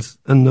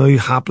now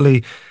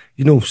happily,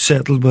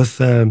 settled with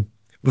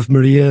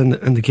Maria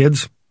and the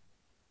kids.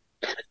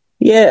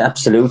 Yeah,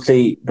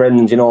 absolutely,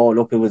 Brendan.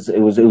 Look, it was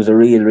a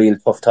real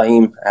tough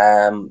time.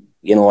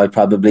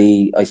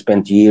 I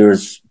spent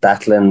years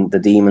battling the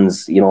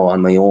demons,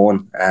 on my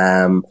own.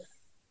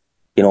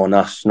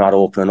 Not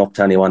opening up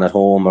to anyone at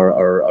home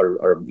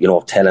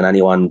or telling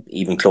anyone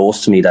even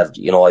close to me that,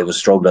 I was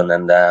struggling.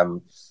 And,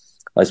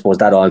 I suppose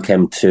that all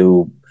came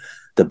to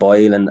the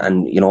boil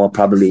and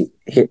probably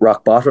hit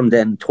rock bottom.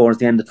 Then towards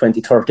the end of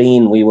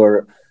 2013, we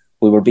were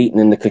beaten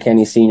in the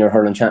Kilkenny Senior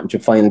Hurling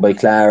Championship final by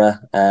Clara,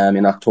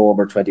 in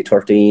October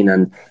 2013.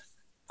 And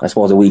I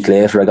suppose a week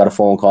later, I got a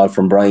phone call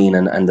from Brian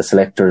and the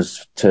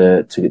selectors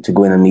to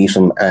go in and meet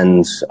him.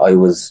 And I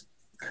was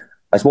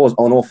I suppose,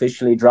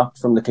 unofficially dropped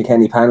from the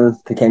Kilkenny panel,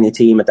 Kilkenny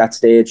team at that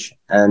stage.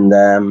 And,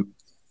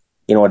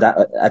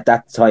 that at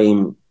that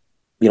time,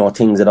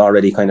 things had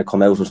already kind of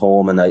come out at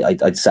home, and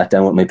I'd sat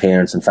down with my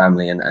parents and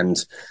family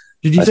and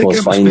did you think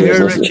it was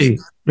fair,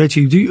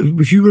 Richie?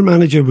 If you were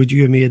manager, would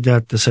you have made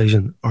that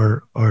decision,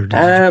 or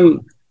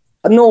no?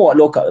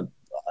 Look,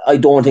 I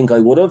don't think I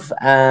would have.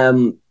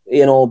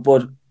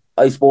 But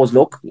I suppose,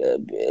 look,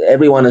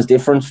 everyone is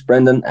different,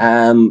 Brendan.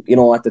 At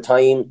the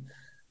time,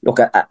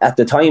 at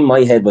the time,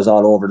 my head was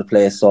all over the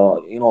place.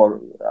 So,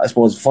 I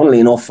suppose, funnily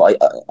enough,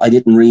 I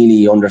didn't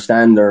really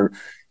understand, or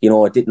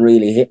it didn't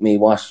really hit me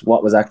what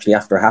was actually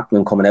after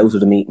happening coming out of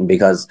the meeting,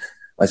 because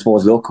I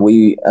suppose, look,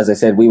 as I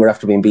said, we were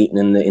after being beaten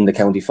in the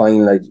county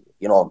final.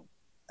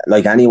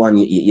 Like anyone,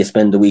 you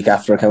spend the week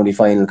after a county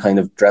final kind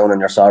of drowning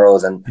your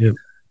sorrows, and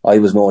I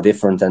was no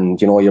different.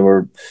 And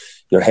your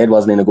head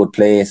wasn't in a good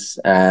place.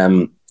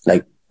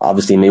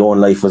 Obviously, my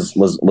own life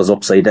was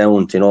upside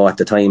down, at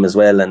the time as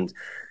well. And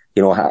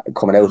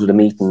coming out of the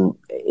meeting,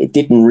 it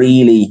didn't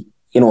really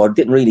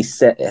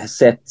set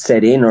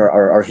in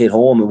or hit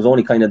home. It was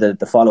only kind of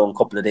the following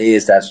couple of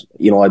days that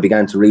I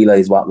began to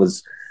realise what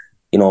was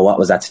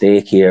at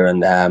stake here.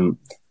 And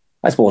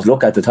I suppose,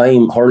 look, at the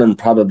time, hurling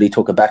probably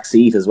took a back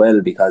seat as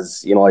well,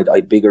 because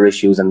I'd bigger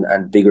issues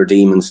and bigger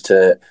demons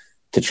to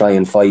try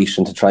and fight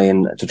and to try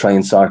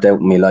and sort out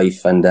in my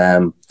life. And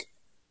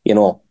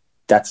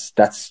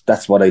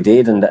that's what I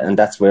did, and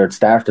that's where it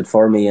started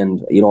for me.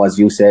 And as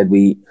you said,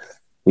 we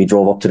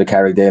drove up to the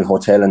Carrickdale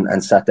Hotel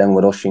and sat down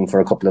with Ushing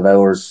for a couple of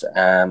hours,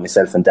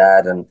 myself and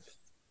Dad. And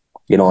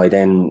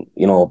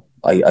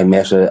I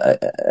met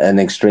an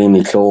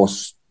extremely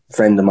close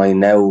friend of mine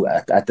now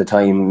at the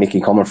time, Mickey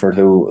Comerford,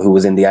 who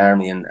was in the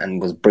army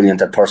and was brilliant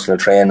at personal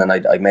training. And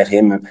I met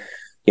him,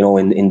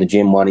 in the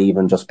gym one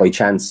evening just by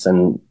chance,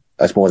 and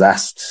I suppose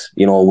asked,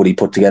 would he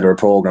put together a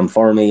program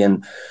for me?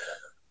 And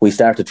we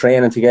started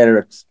training together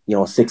at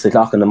 6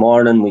 o'clock in the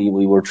morning.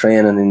 We were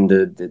training in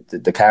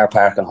the car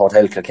park in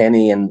Hotel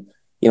Kilkenny, and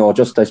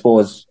just, I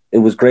suppose, it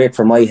was great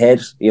for my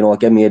head. It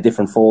gave me a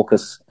different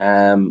focus.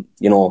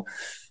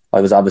 I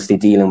was obviously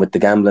dealing with the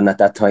gambling at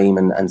that time,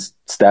 and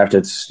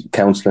started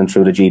counselling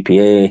through the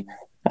GPA,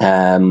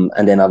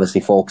 and then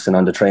obviously focusing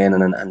on the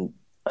training and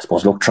I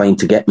suppose, look, trying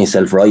to get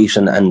myself right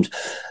and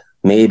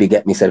maybe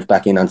get myself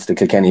back in onto the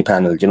Kilkenny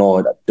panel.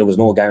 There was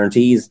no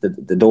guarantees.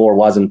 The door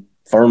wasn't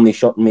firmly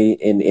shutting me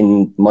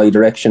in my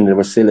direction. It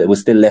was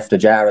still left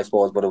ajar, I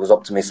suppose, but it was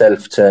up to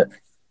myself to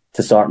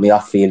sort me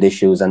off-field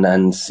issues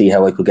and see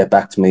how I could get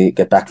back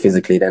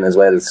physically then as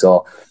well.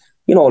 So,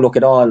 look,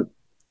 it all,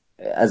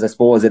 as I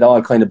suppose, it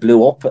all kind of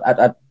blew up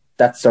at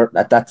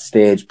that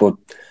stage. But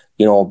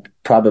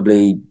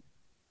probably,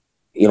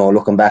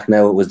 looking back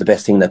now, it was the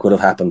best thing that could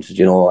have happened.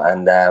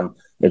 And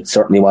it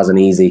certainly wasn't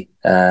easy.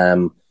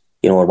 It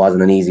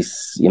wasn't an easy,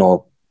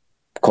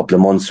 couple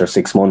of months or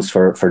 6 months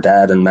for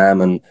Dad and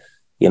Mam, and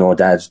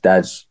Dad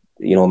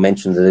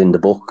mentions it in the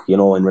book.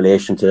 In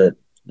relation to,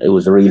 it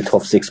was a real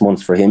tough 6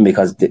 months for him,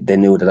 because they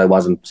knew that I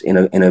wasn't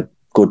in a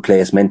good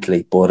place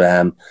mentally. But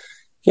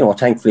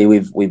thankfully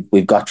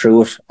we've got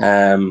through it.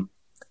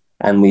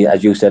 And we,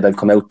 as you said, I've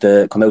come out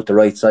the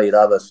right side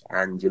of it.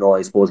 And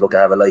I suppose, look, I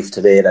have a life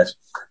today that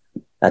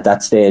at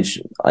that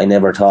stage I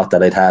never thought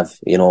that I'd have.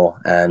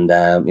 And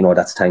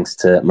that's thanks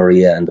to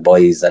Maria and the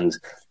boys and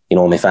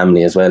my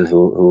family as well,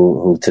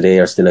 who today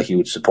are still a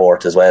huge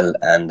support as well.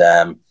 And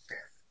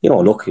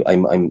look,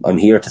 I'm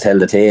here to tell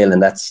the tale,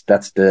 and that's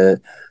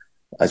the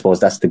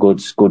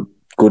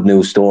good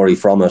news story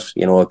from it.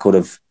 It could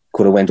have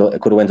went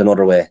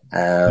another way,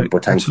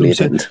 but thankfully it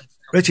didn't.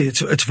 Richie,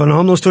 it's a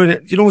phenomenal story.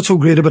 What's so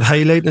great about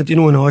highlighting it, in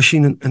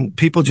Oisín, and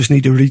people just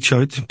need to reach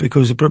out,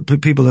 because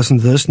people listen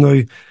to this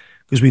now,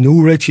 because we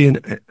know Richie,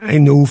 and I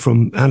know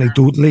from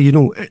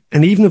anecdotally,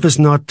 and even if it's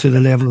not to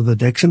the level of the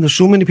Dixon, there's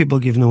so many people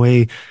giving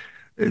away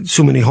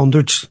so many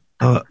hundreds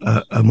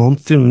a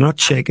month. They're not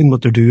checking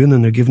what they're doing,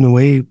 and they're giving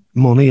away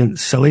money in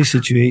silly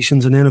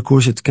situations, and then of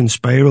course it can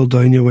spiral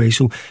down your way.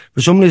 So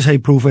for somebody as high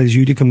profile as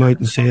you to come out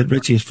and say it,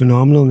 Richie, it's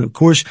phenomenal. And of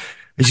course,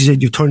 as you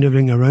said, you've turned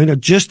everything around.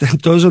 It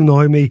does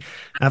annoy me,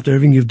 after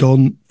everything you've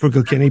done for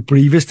Kilkenny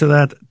previous to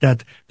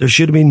that there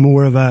should have been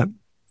more of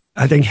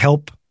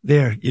help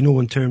there,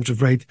 in terms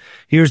of, right,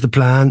 here's the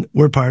plan,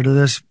 we're part of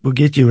this, we'll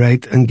get you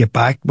right and get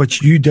back,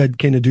 which you did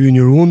kind of do on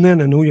your own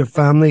then. I know your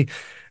family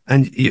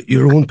and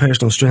your own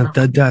personal strength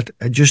did that.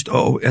 I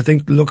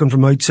think looking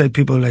from outside,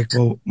 people are like,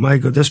 well, my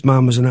God, this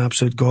man was an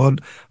absolute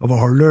god of a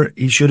hurler.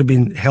 He should have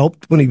been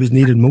helped when he was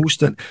needed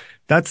most. And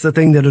that's the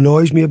thing that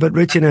annoys me about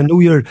Richie. And I know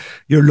your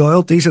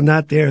loyalties and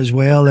that there as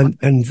well.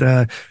 And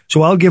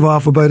so I'll give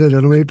off about it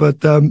anyway.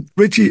 But,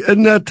 Richie,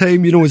 in that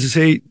time, as I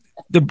say,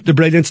 the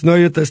brilliance now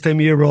at this time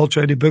of year, we're all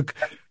trying to book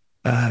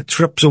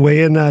trips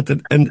away and that,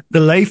 and the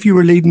life you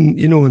were leading,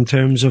 in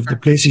terms of the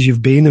places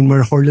you've been and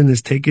where hurling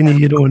has taken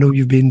you. I know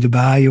you've been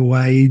Dubai,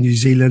 Hawaii, New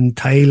Zealand,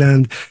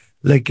 Thailand,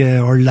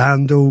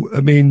 Orlando.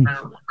 I mean,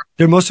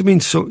 there must have been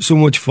so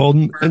much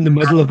fun in the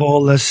middle of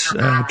all this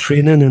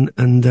training,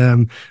 and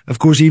of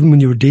course, even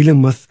when you were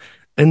dealing with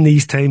in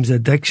these times of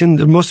addiction,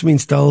 there must have been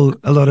still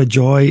a lot of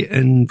joy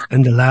in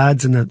the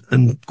lads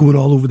and going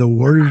all over the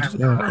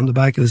world on the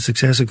back of the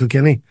success of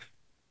Kilkenny.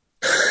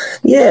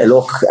 Yeah,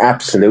 look,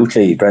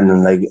 absolutely,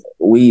 Brendan. Like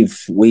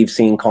we've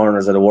seen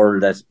corners of the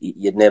world that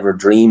you'd never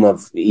dream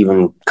of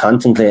even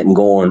contemplating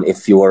going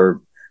if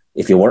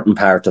you weren't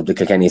part of the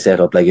Kilkenny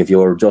setup. Like if you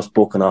were just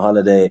booking a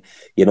holiday,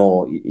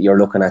 you're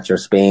looking at your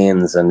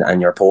Spains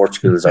and your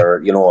Portugals,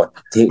 or or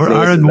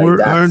Aaron Moore,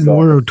 like Aaron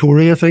Moore or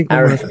Tory, I think.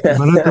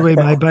 The way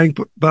my bank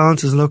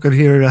balance is looking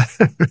here.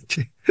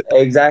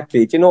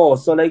 Exactly.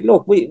 So like,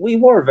 look, we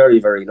were very,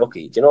 very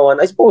lucky.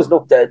 And I suppose,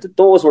 look,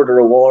 those were the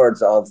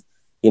rewards of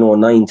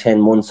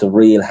 9-10 months of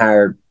real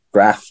hard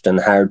graft and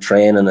hard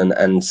training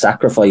and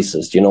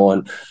sacrifices.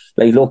 And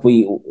like, look,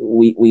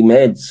 we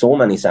made so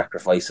many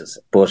sacrifices,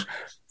 but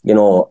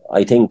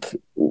I think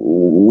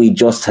we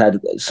just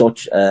had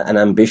such an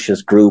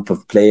ambitious group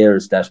of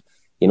players that,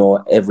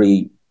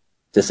 every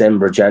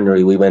December,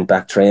 January, we went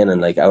back training.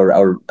 Like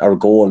our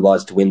goal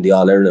was to win the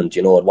All-Ireland.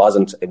 It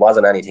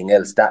wasn't anything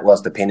else. That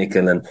was the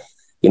pinnacle. And,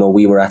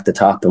 we were at the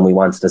top and we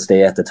wanted to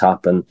stay at the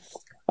top. And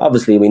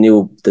obviously we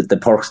knew that the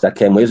perks that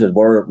came with it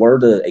were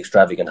the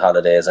extravagant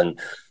holidays. And,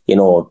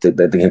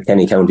 the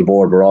Kilkenny County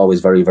Board were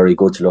always very, very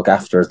good to look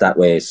after us that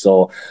way.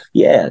 So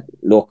yeah,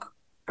 look,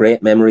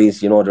 great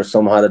memories. There's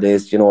some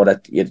holidays,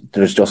 that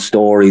there's just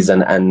stories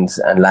and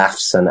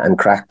laughs and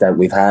crack that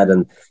we've had.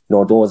 And,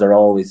 those are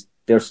always,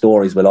 their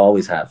stories we'll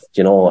always have,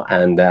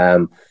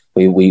 and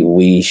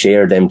we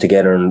share them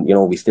together, and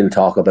we still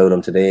talk about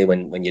them today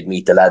when you'd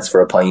meet the lads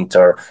for a pint,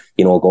 or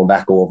going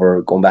back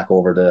over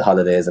the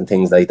holidays and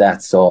things like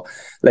that. So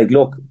like,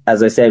 look,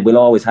 as I said, we'll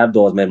always have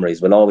those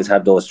memories, we'll always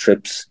have those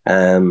trips,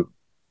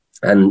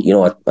 and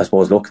I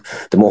suppose, look,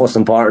 the most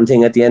important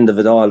thing at the end of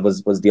it all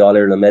was the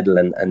All-Ireland medal,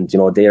 and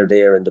they're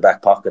there in the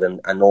back pocket, and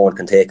no one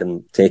can take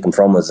them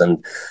from us.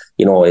 And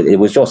it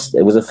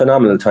was a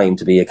phenomenal time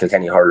to be a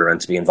Kilkenny hurler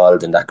and to be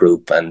involved in that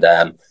group. And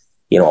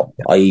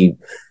I,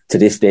 to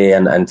this day,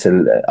 and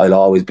until I'll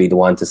always be the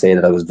one to say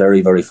that I was very,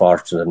 very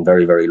fortunate and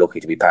very, very lucky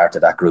to be part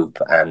of that group.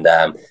 And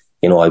I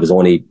was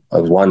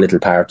one little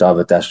part of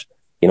it that,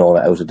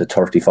 out of the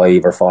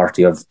 35 or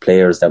 40 of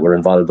players that were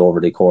involved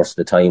over the course of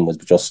the time,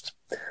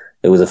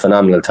 it was a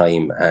phenomenal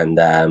time,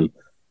 and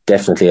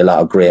definitely a lot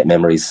of great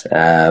memories.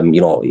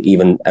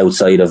 Even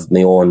outside of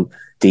my own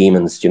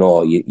demons,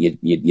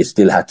 you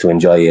still had to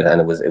enjoy it,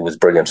 and it was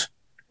brilliant.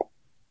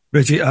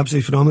 Richie,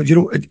 absolutely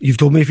phenomenal. You've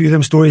told me a few of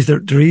them stories.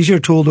 They're easier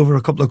told over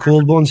a couple of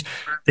cold ones.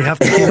 They have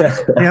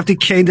to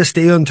kind of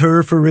stay on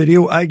tour for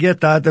radio. I get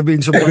that. There've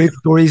been some great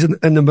stories in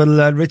the middle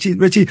of that.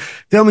 Richie,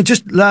 tell me,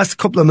 just last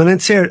couple of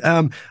minutes here.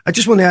 I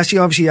just want to ask you,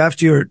 obviously,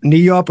 after your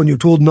knee op and you're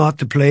told not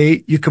to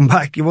play, you come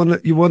back. You won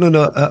an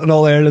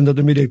All-Ireland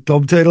Intermediate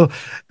club title,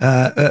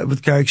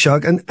 with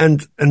Carrickshock,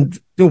 and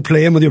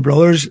playing with your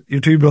brothers, your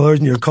two brothers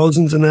and your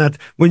cousins and that,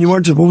 when you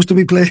weren't supposed to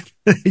be playing.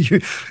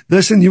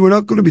 You were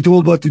not going to be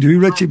told what to do,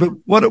 Richie, but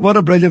what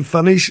a brilliant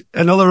finish.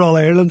 Another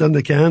All-Ireland and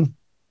they can.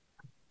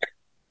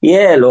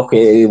 Yeah, look,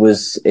 it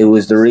was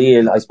the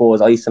real, I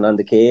suppose, icing on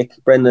the cake,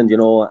 Brendan.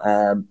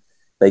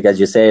 Like as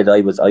you said,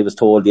 I was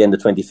told the end of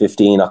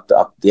 2015,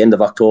 the end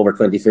of October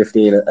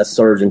 2015, a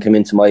surgeon came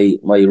into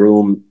my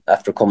room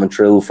after coming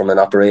through from an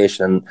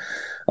operation, and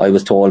I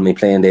was told my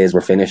playing days were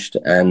finished,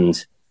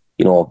 and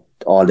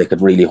all they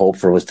could really hope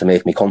for was to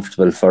make me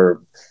comfortable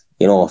for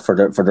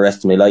the rest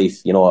of my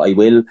life. I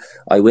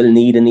will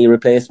need a knee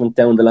replacement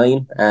down the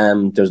line.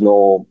 There's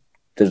no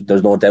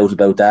doubt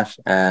about that.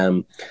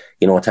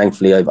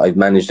 Thankfully I've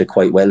managed it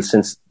quite well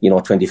since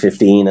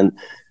 2015, and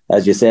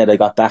as you said, I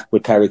got back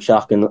with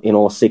Carrickshock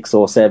in 06,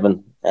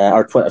 07,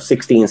 or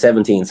 16,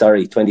 17.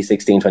 Sorry,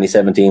 2016,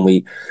 2017.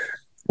 We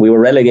were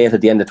relegated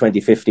at the end of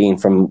 2015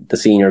 from the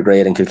senior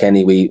grade in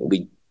Kilkenny.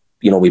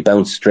 We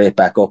bounced straight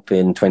back up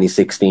in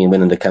 2016,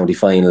 winning the county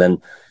final,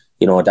 and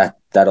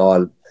that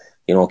all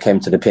came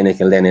to the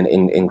pinnacle then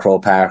in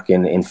Croke Park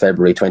in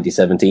February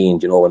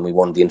 2017. When we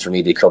won the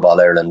Intermediate Club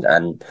All-Ireland.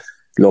 And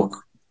look,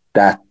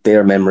 that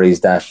they're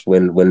memories that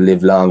will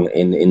live long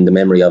in the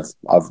memory of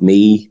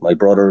me, my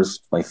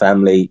brothers, my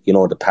family.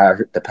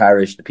 The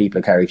parish, the people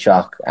of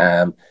Carrickshock.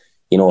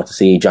 To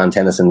see John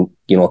Tennyson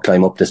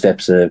climb up the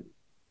steps of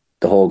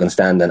the Hogan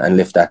stand and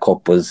lift that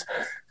cup was,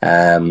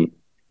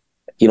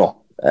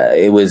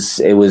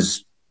 it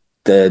was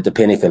the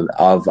pinnacle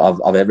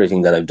of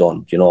everything that I've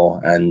done,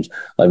 and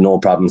I've no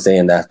problem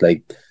saying that,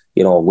 like,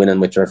 winning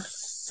with your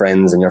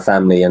friends and your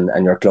family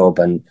and your club,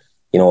 and,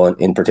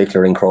 in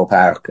particular in Croke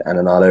Park, and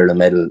an All-Ireland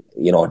medal,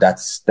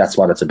 that's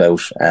what it's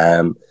about.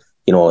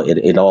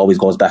 It always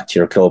goes back to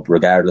your club,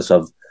 regardless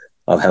of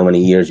how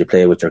many years you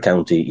play with your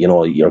county.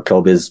 Your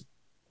club is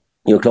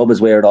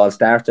where it all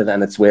started,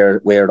 and it's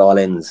where it all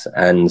ends.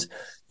 And,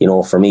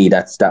 for me,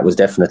 that was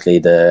definitely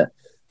the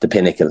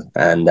pinnacle.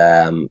 And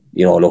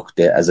look,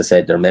 as I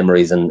said, their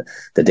memories and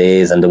the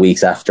days and the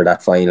weeks after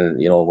that final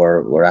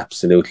were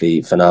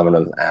absolutely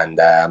phenomenal. And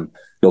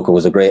look, it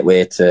was a great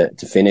way to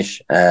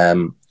finish.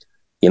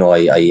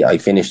 I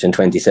finished in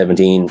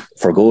 2017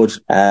 for good.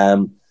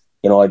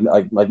 you know,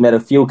 I've made a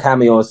few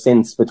cameos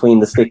since between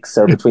the sticks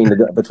or between the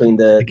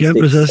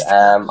sticks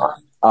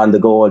on the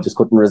goal. Just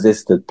couldn't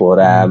resist it. But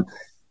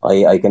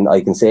I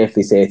can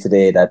safely say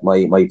today that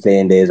my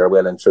playing days are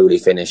well and truly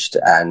finished.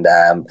 And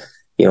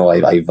you know,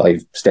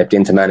 I've stepped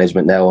into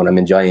management now, and I'm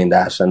enjoying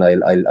that. And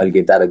I'll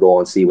give that a go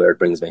and see where it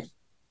brings me.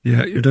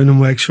 Yeah, you're down in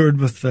Wexford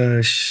with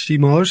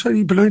Shemallers. How do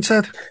you pronounce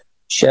that?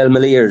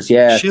 Shelmaliers,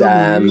 yeah.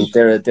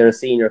 They're a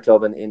senior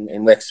club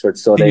in Wexford,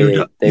 so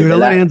you're the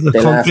other end of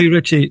the country,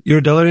 Richie.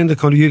 You're the other end of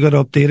the country. You got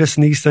to update us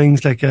on these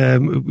things. Like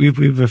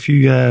we've a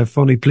few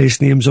funny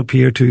place names up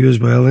here too as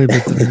well.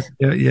 But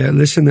yeah.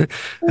 Listen,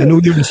 I know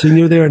you're the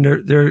senior there, and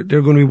they're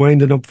going to be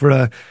winding up for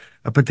a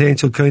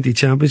potential county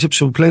championship.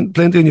 So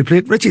plenty on your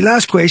plate, Richie.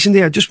 Last question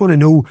there. I just want to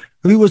know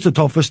who was the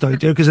toughest out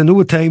there, because I know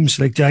at times,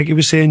 like Jackie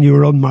was saying, you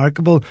were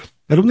unmarkable.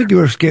 I don't think you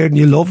were scared, and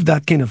you loved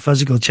that kind of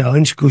physical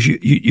challenge because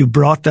you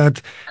brought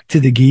that to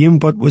the game.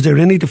 But was there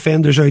any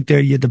defenders out there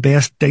you had the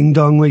best ding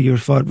dong with? You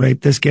thought,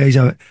 right, this guy's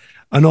an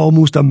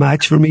almost a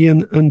match for me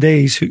on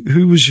days.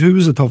 Who was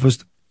the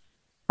toughest?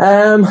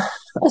 I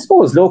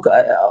suppose, look,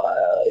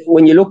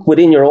 when you look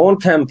within your own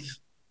camp,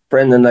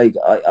 Brendan, like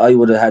I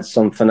would have had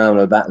some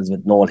phenomenal battles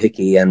with Noel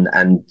Hickey and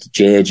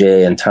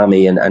JJ and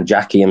Tommy and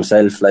Jackie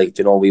himself. Like,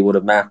 you know, we would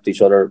have marked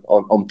each other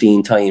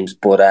umpteen times.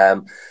 But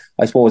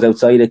I suppose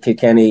outside of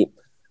Kilkenny,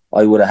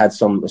 I would have had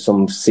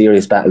some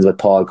serious battles with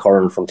Paul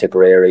Curran from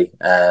Tipperary,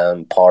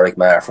 Pádraig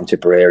Maher from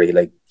Tipperary.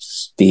 Like,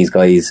 these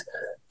guys,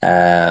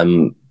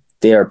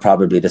 they're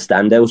probably the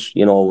standout,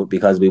 you know,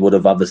 because we would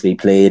have obviously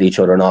played each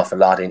other an awful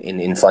lot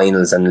in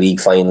finals and league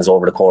finals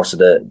over the course of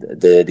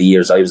the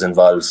years I was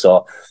involved.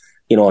 So,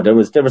 you know, there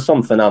was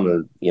some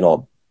phenomenal, you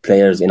know,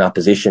 players in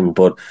opposition.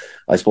 But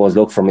I suppose,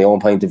 look, from my own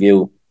point of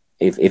view,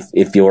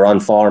 if you were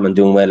on form and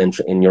doing well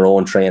in your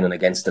own training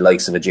against the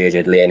likes of a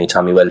JJ Delaney,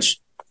 Tommy Welch,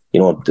 you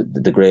know,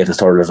 the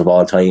greatest hurlers of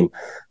all time,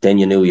 then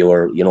you knew you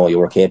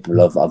were capable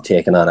of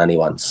taking on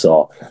anyone.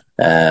 So,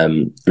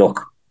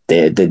 look,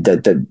 they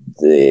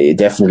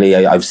definitely,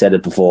 I've said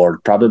it before,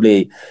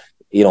 probably,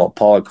 you know,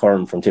 Paul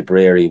Curran from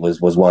Tipperary was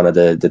one of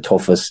the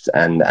toughest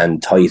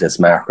and tightest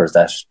markers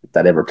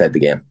that ever played the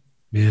game.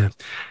 Yeah.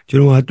 Do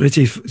you know what,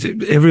 Richie?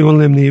 Every one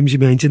of them names you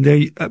mentioned there,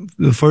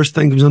 the first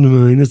thing that comes on my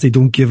mind is they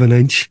don't give an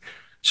inch.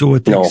 So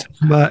it takes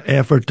some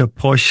effort to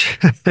push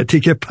to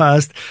get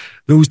past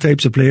those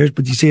types of players.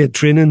 But you see at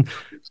training,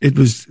 it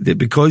was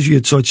because you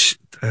had such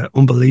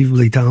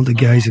unbelievably talented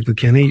guys at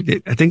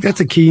Kilkenny. I think that's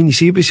a key, and you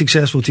see it with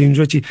successful teams,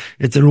 Richie.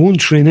 It's their own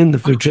training.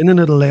 If they're training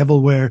at a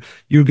level where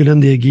you get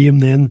into a game,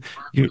 then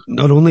you're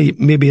not only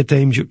maybe at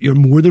times you're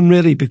more than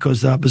ready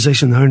because the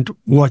opposition aren't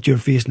what you're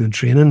facing in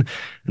training.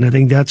 And I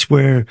think that's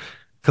where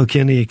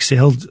Kilkenny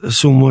excelled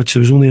so much.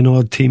 There was only an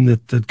odd team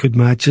that could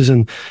match us.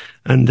 And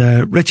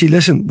Richie,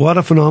 listen, what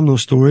a phenomenal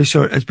story,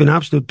 sir. It's been an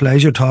absolute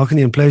pleasure talking to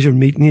you and pleasure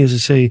meeting you, as I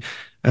say,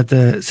 at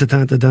the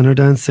Setanta dinner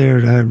dance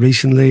there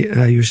recently,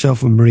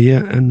 yourself and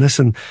Maria. And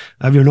listen,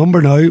 I have your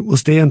number now. We'll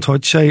stay in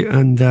touch,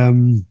 and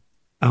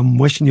I'm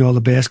wishing you all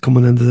the best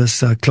coming into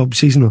this club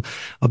season.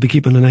 I'll be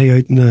keeping an eye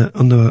out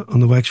on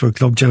the Wexford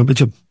Club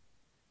Championship.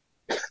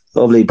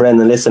 Lovely,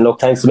 Brendan. Listen,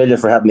 look, thanks a million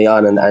for having me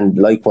on, and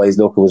likewise,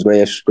 look, it was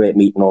great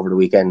meeting over the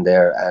weekend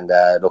there, and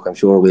look, I'm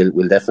sure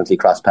we'll definitely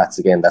cross paths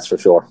again, that's for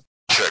sure.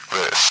 Check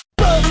this.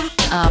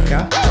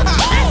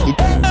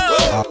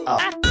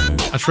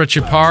 That's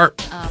Richie Parr.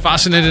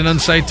 Fascinating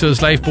insight to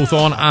his life both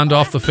on and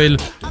off the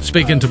field,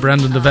 speaking to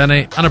Brendan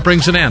Devaney, and it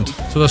brings an end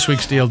to this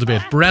week's DL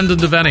debate. Brendan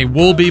Devaney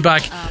will be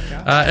back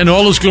in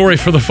all his glory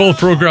for the full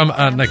programme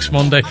next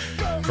Monday.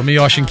 From me,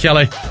 Oisín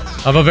Kelly,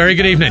 have a very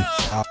good evening.